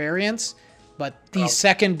color variants, but the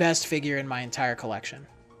second best figure in my entire collection.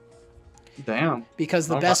 Damn. Because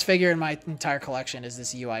the best figure in my entire collection is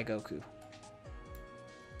this UI Goku.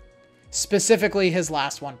 Specifically, his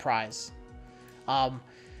last one prize.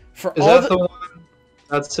 For is all that the one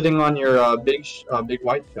that's sitting on your big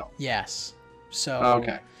white shelf? Yes. So.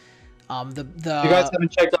 Okay. If you guys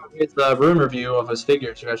haven't checked out his room review of his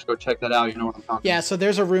figures, you guys should go check that out. You know what I'm talking about. Yeah, so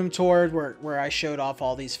there's a room tour where I showed off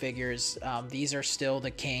all these figures. These are still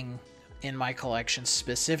the king in my collection,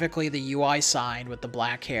 specifically the UI signed with the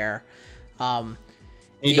black hair.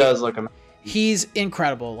 He does look amazing. He's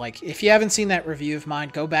incredible. Like, if you haven't seen that review of mine,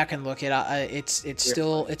 go back and look it up. It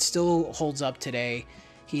still holds up today.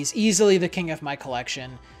 He's easily the king of my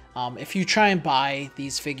collection. If you try and buy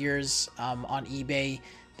these figures on eBay,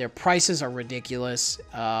 their prices are ridiculous,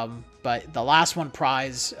 but the last one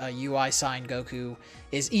prize, UI signed Goku,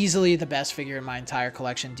 is easily the best figure in my entire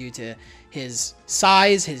collection due to his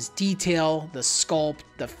size, his detail, the sculpt,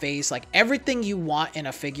 the face. Like, everything you want in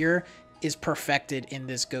a figure is perfected in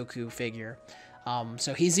this Goku figure.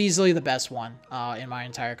 So he's easily the best one in my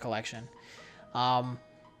entire collection.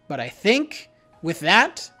 But I think with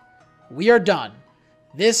that, we are done.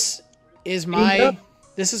 This is my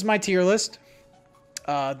tier list.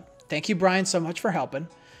 Thank you, Brian, so much for helping.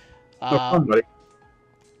 No problem, buddy.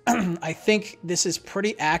 I think this is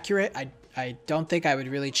pretty accurate. I don't think I would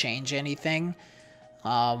really change anything.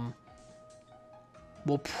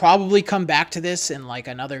 We'll probably come back to this in like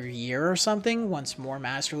another year or something once more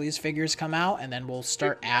Masterlise figures come out, and then we'll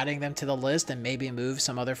start adding them to the list and maybe move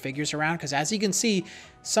some other figures around, because as you can see,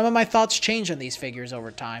 some of my thoughts change on these figures over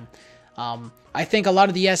time. I think a lot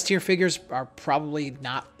of the S tier figures are probably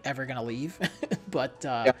not ever going to leave, but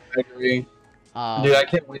yeah, I agree. Dude, I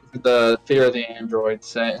can't wait for the Fear of the Android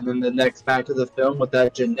set, and then the next Back to the Film with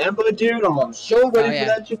that Janemba dude. I'm so ready for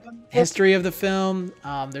that Janemba. History of the film.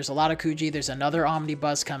 There's a lot of Kuji. There's another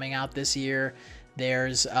omnibus coming out this year.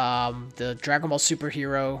 There's the Dragon Ball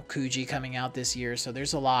Superhero Kuji coming out this year. So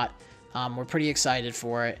there's a lot. We're pretty excited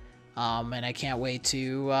for it, and I can't wait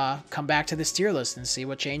to come back to this tier list and see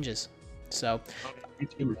what changes. So.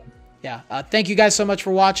 Yeah, thank you guys so much for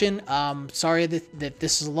watching. Sorry that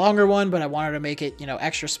this is a longer one, but I wanted to make it,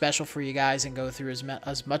 extra special for you guys and go through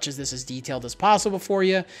as much as this is detailed as possible for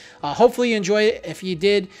you. Hopefully you enjoy it. If you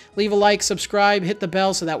did, leave a like, subscribe, hit the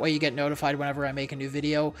bell so that way you get notified whenever I make a new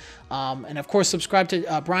video. And of course, subscribe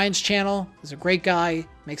to Brian's channel. He's a great guy,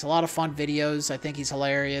 makes a lot of fun videos. I think he's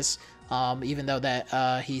hilarious. Even though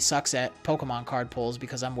that he sucks at Pokemon card pulls,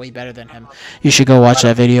 because I'm way better than him. You should go watch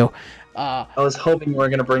that video. I was hoping you were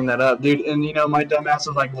gonna bring that up, dude. And my dumbass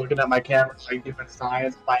was like looking at my camera, like giving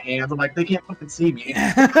signs with my hands. I'm like, they can't fucking see me.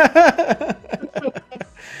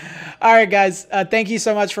 All right, guys. Thank you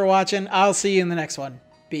so much for watching. I'll see you in the next one.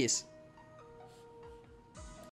 Peace.